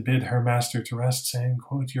fast and bid her master to rest, saying,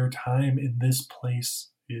 quote, your time in this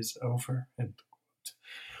place is over, end quote.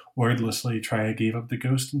 Wordlessly, Triya gave up the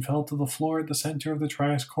ghost and fell to the floor at the center of the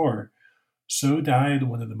Trias core. So died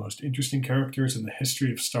one of the most interesting characters in the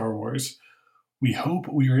history of Star Wars. We hope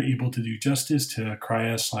we are able to do justice to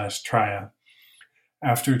Kryia/Triya.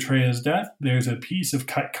 After Triya's death, there's a piece of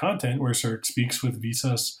cut content where Surik speaks with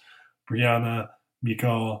Visas, Brianna,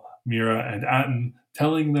 Mikal, Mira, and Atten,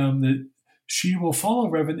 telling them that she will follow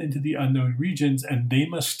Revan into the unknown regions and they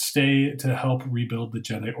must stay to help rebuild the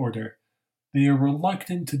Jedi Order. They are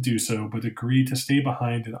reluctant to do so, but agree to stay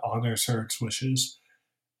behind and honor Surik's wishes.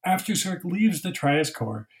 After Surik leaves the Trias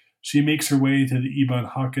core, she makes her way to the Ebon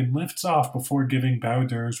Hawk and lifts off before giving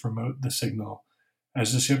Bao-Dur's remote the signal.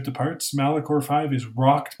 As the ship departs, Malachor V is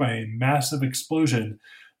rocked by a massive explosion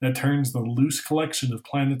that turns the loose collection of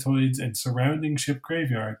planetoids and surrounding ship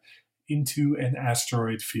graveyard into an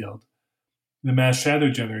asteroid field. The mass shadow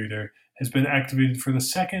generator has been activated for the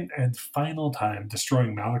second and final time,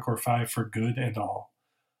 destroying Malachor V for good and all.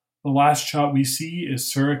 The last shot we see is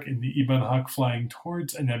Surik in the Ebon Hawk flying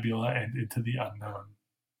towards a nebula and into the unknown.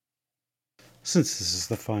 Since this is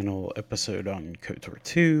the final episode on KOTOR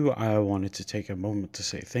 2, I wanted to take a moment to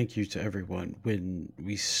say thank you to everyone. When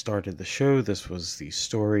we started the show, this was the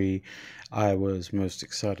story I was most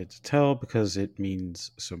excited to tell because it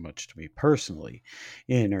means so much to me personally.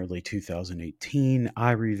 In early 2018,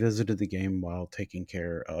 I revisited the game while taking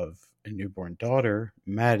care of a newborn daughter,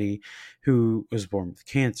 Maddie, who was born with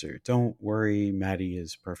cancer. Don't worry, Maddie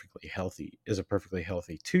is a perfectly healthy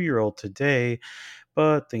 2-year-old today,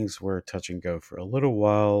 but things were touch and go for a little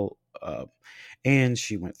while, and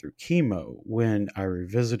she went through chemo. When I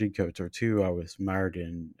revisited KOTOR 2, I was mired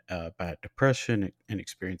in bad depression and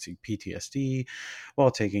experiencing PTSD while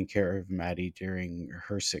taking care of Maddie during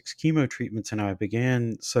her 6 chemo treatments, and I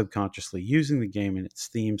began subconsciously using the game and its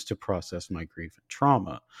themes to process my grief and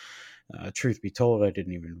trauma. Truth be told, I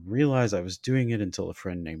didn't even realize I was doing it until a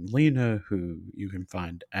friend named Lena, who you can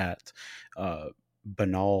find at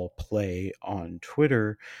Banal Play on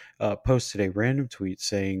Twitter, posted a random tweet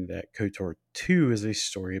saying that KOTOR 2 is a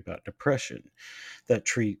story about depression. That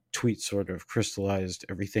tweet sort of crystallized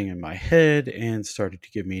everything in my head and started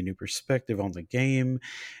to give me a new perspective on the game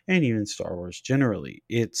and even Star Wars generally.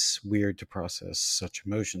 It's weird to process such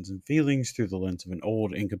emotions and feelings through the lens of an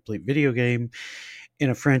old, incomplete video game in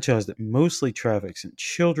a franchise that mostly traffics in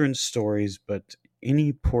children's stories, but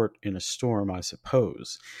any port in a storm, I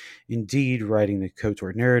suppose. Indeed, writing the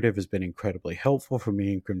KOTOR narrative has been incredibly helpful for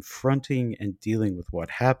me in confronting and dealing with what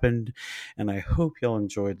happened, and I hope y'all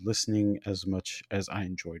enjoyed listening as much as I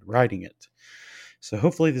enjoyed writing it. So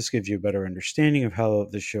hopefully this gives you a better understanding of how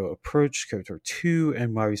the show approached KOTOR 2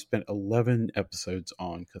 and why we spent 11 episodes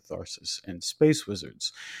on Catharsis and Space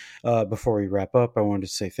Wizards. Before we wrap up, I wanted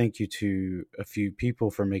to say thank you to a few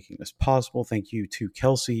people for making this possible. Thank you to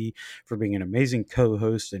Kelsey for being an amazing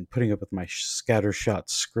co-host and putting up with my scattershot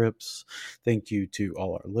scripts. Thank you to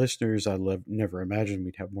all our listeners. I never imagined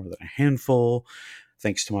we'd have more than a handful.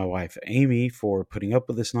 Thanks to my wife, Amy, for putting up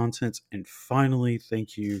with this nonsense. And finally,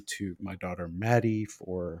 thank you to my daughter, Maddie,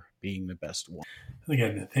 for being the best one.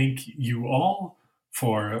 Again, thank you all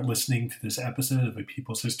for listening to this episode of A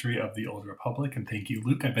People's History of the Old Republic. And thank you,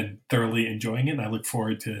 Luke. I've been thoroughly enjoying it. And I look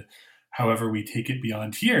forward to however we take it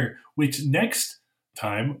beyond here, which next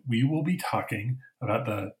time we will be talking about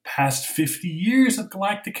the past 50 years of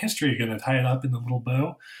galactic history. Going to tie it up in a little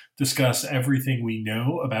bow, discuss everything we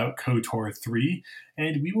know about KOTOR 3,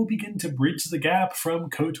 and we will begin to bridge the gap from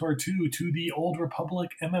KOTOR 2 to the Old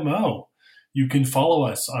Republic MMO. You can follow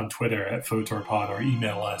us on Twitter at FOTORPod or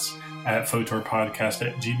email us at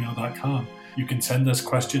FOTORPodcast@gmail.com. You can send us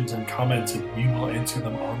questions and comments and we will answer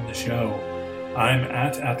them on the show. I'm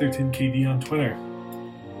at AthertonKD on Twitter.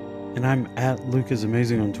 And I'm at Luke is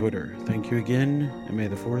Amazing on Twitter. Thank you again, and may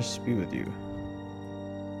the Force be with you.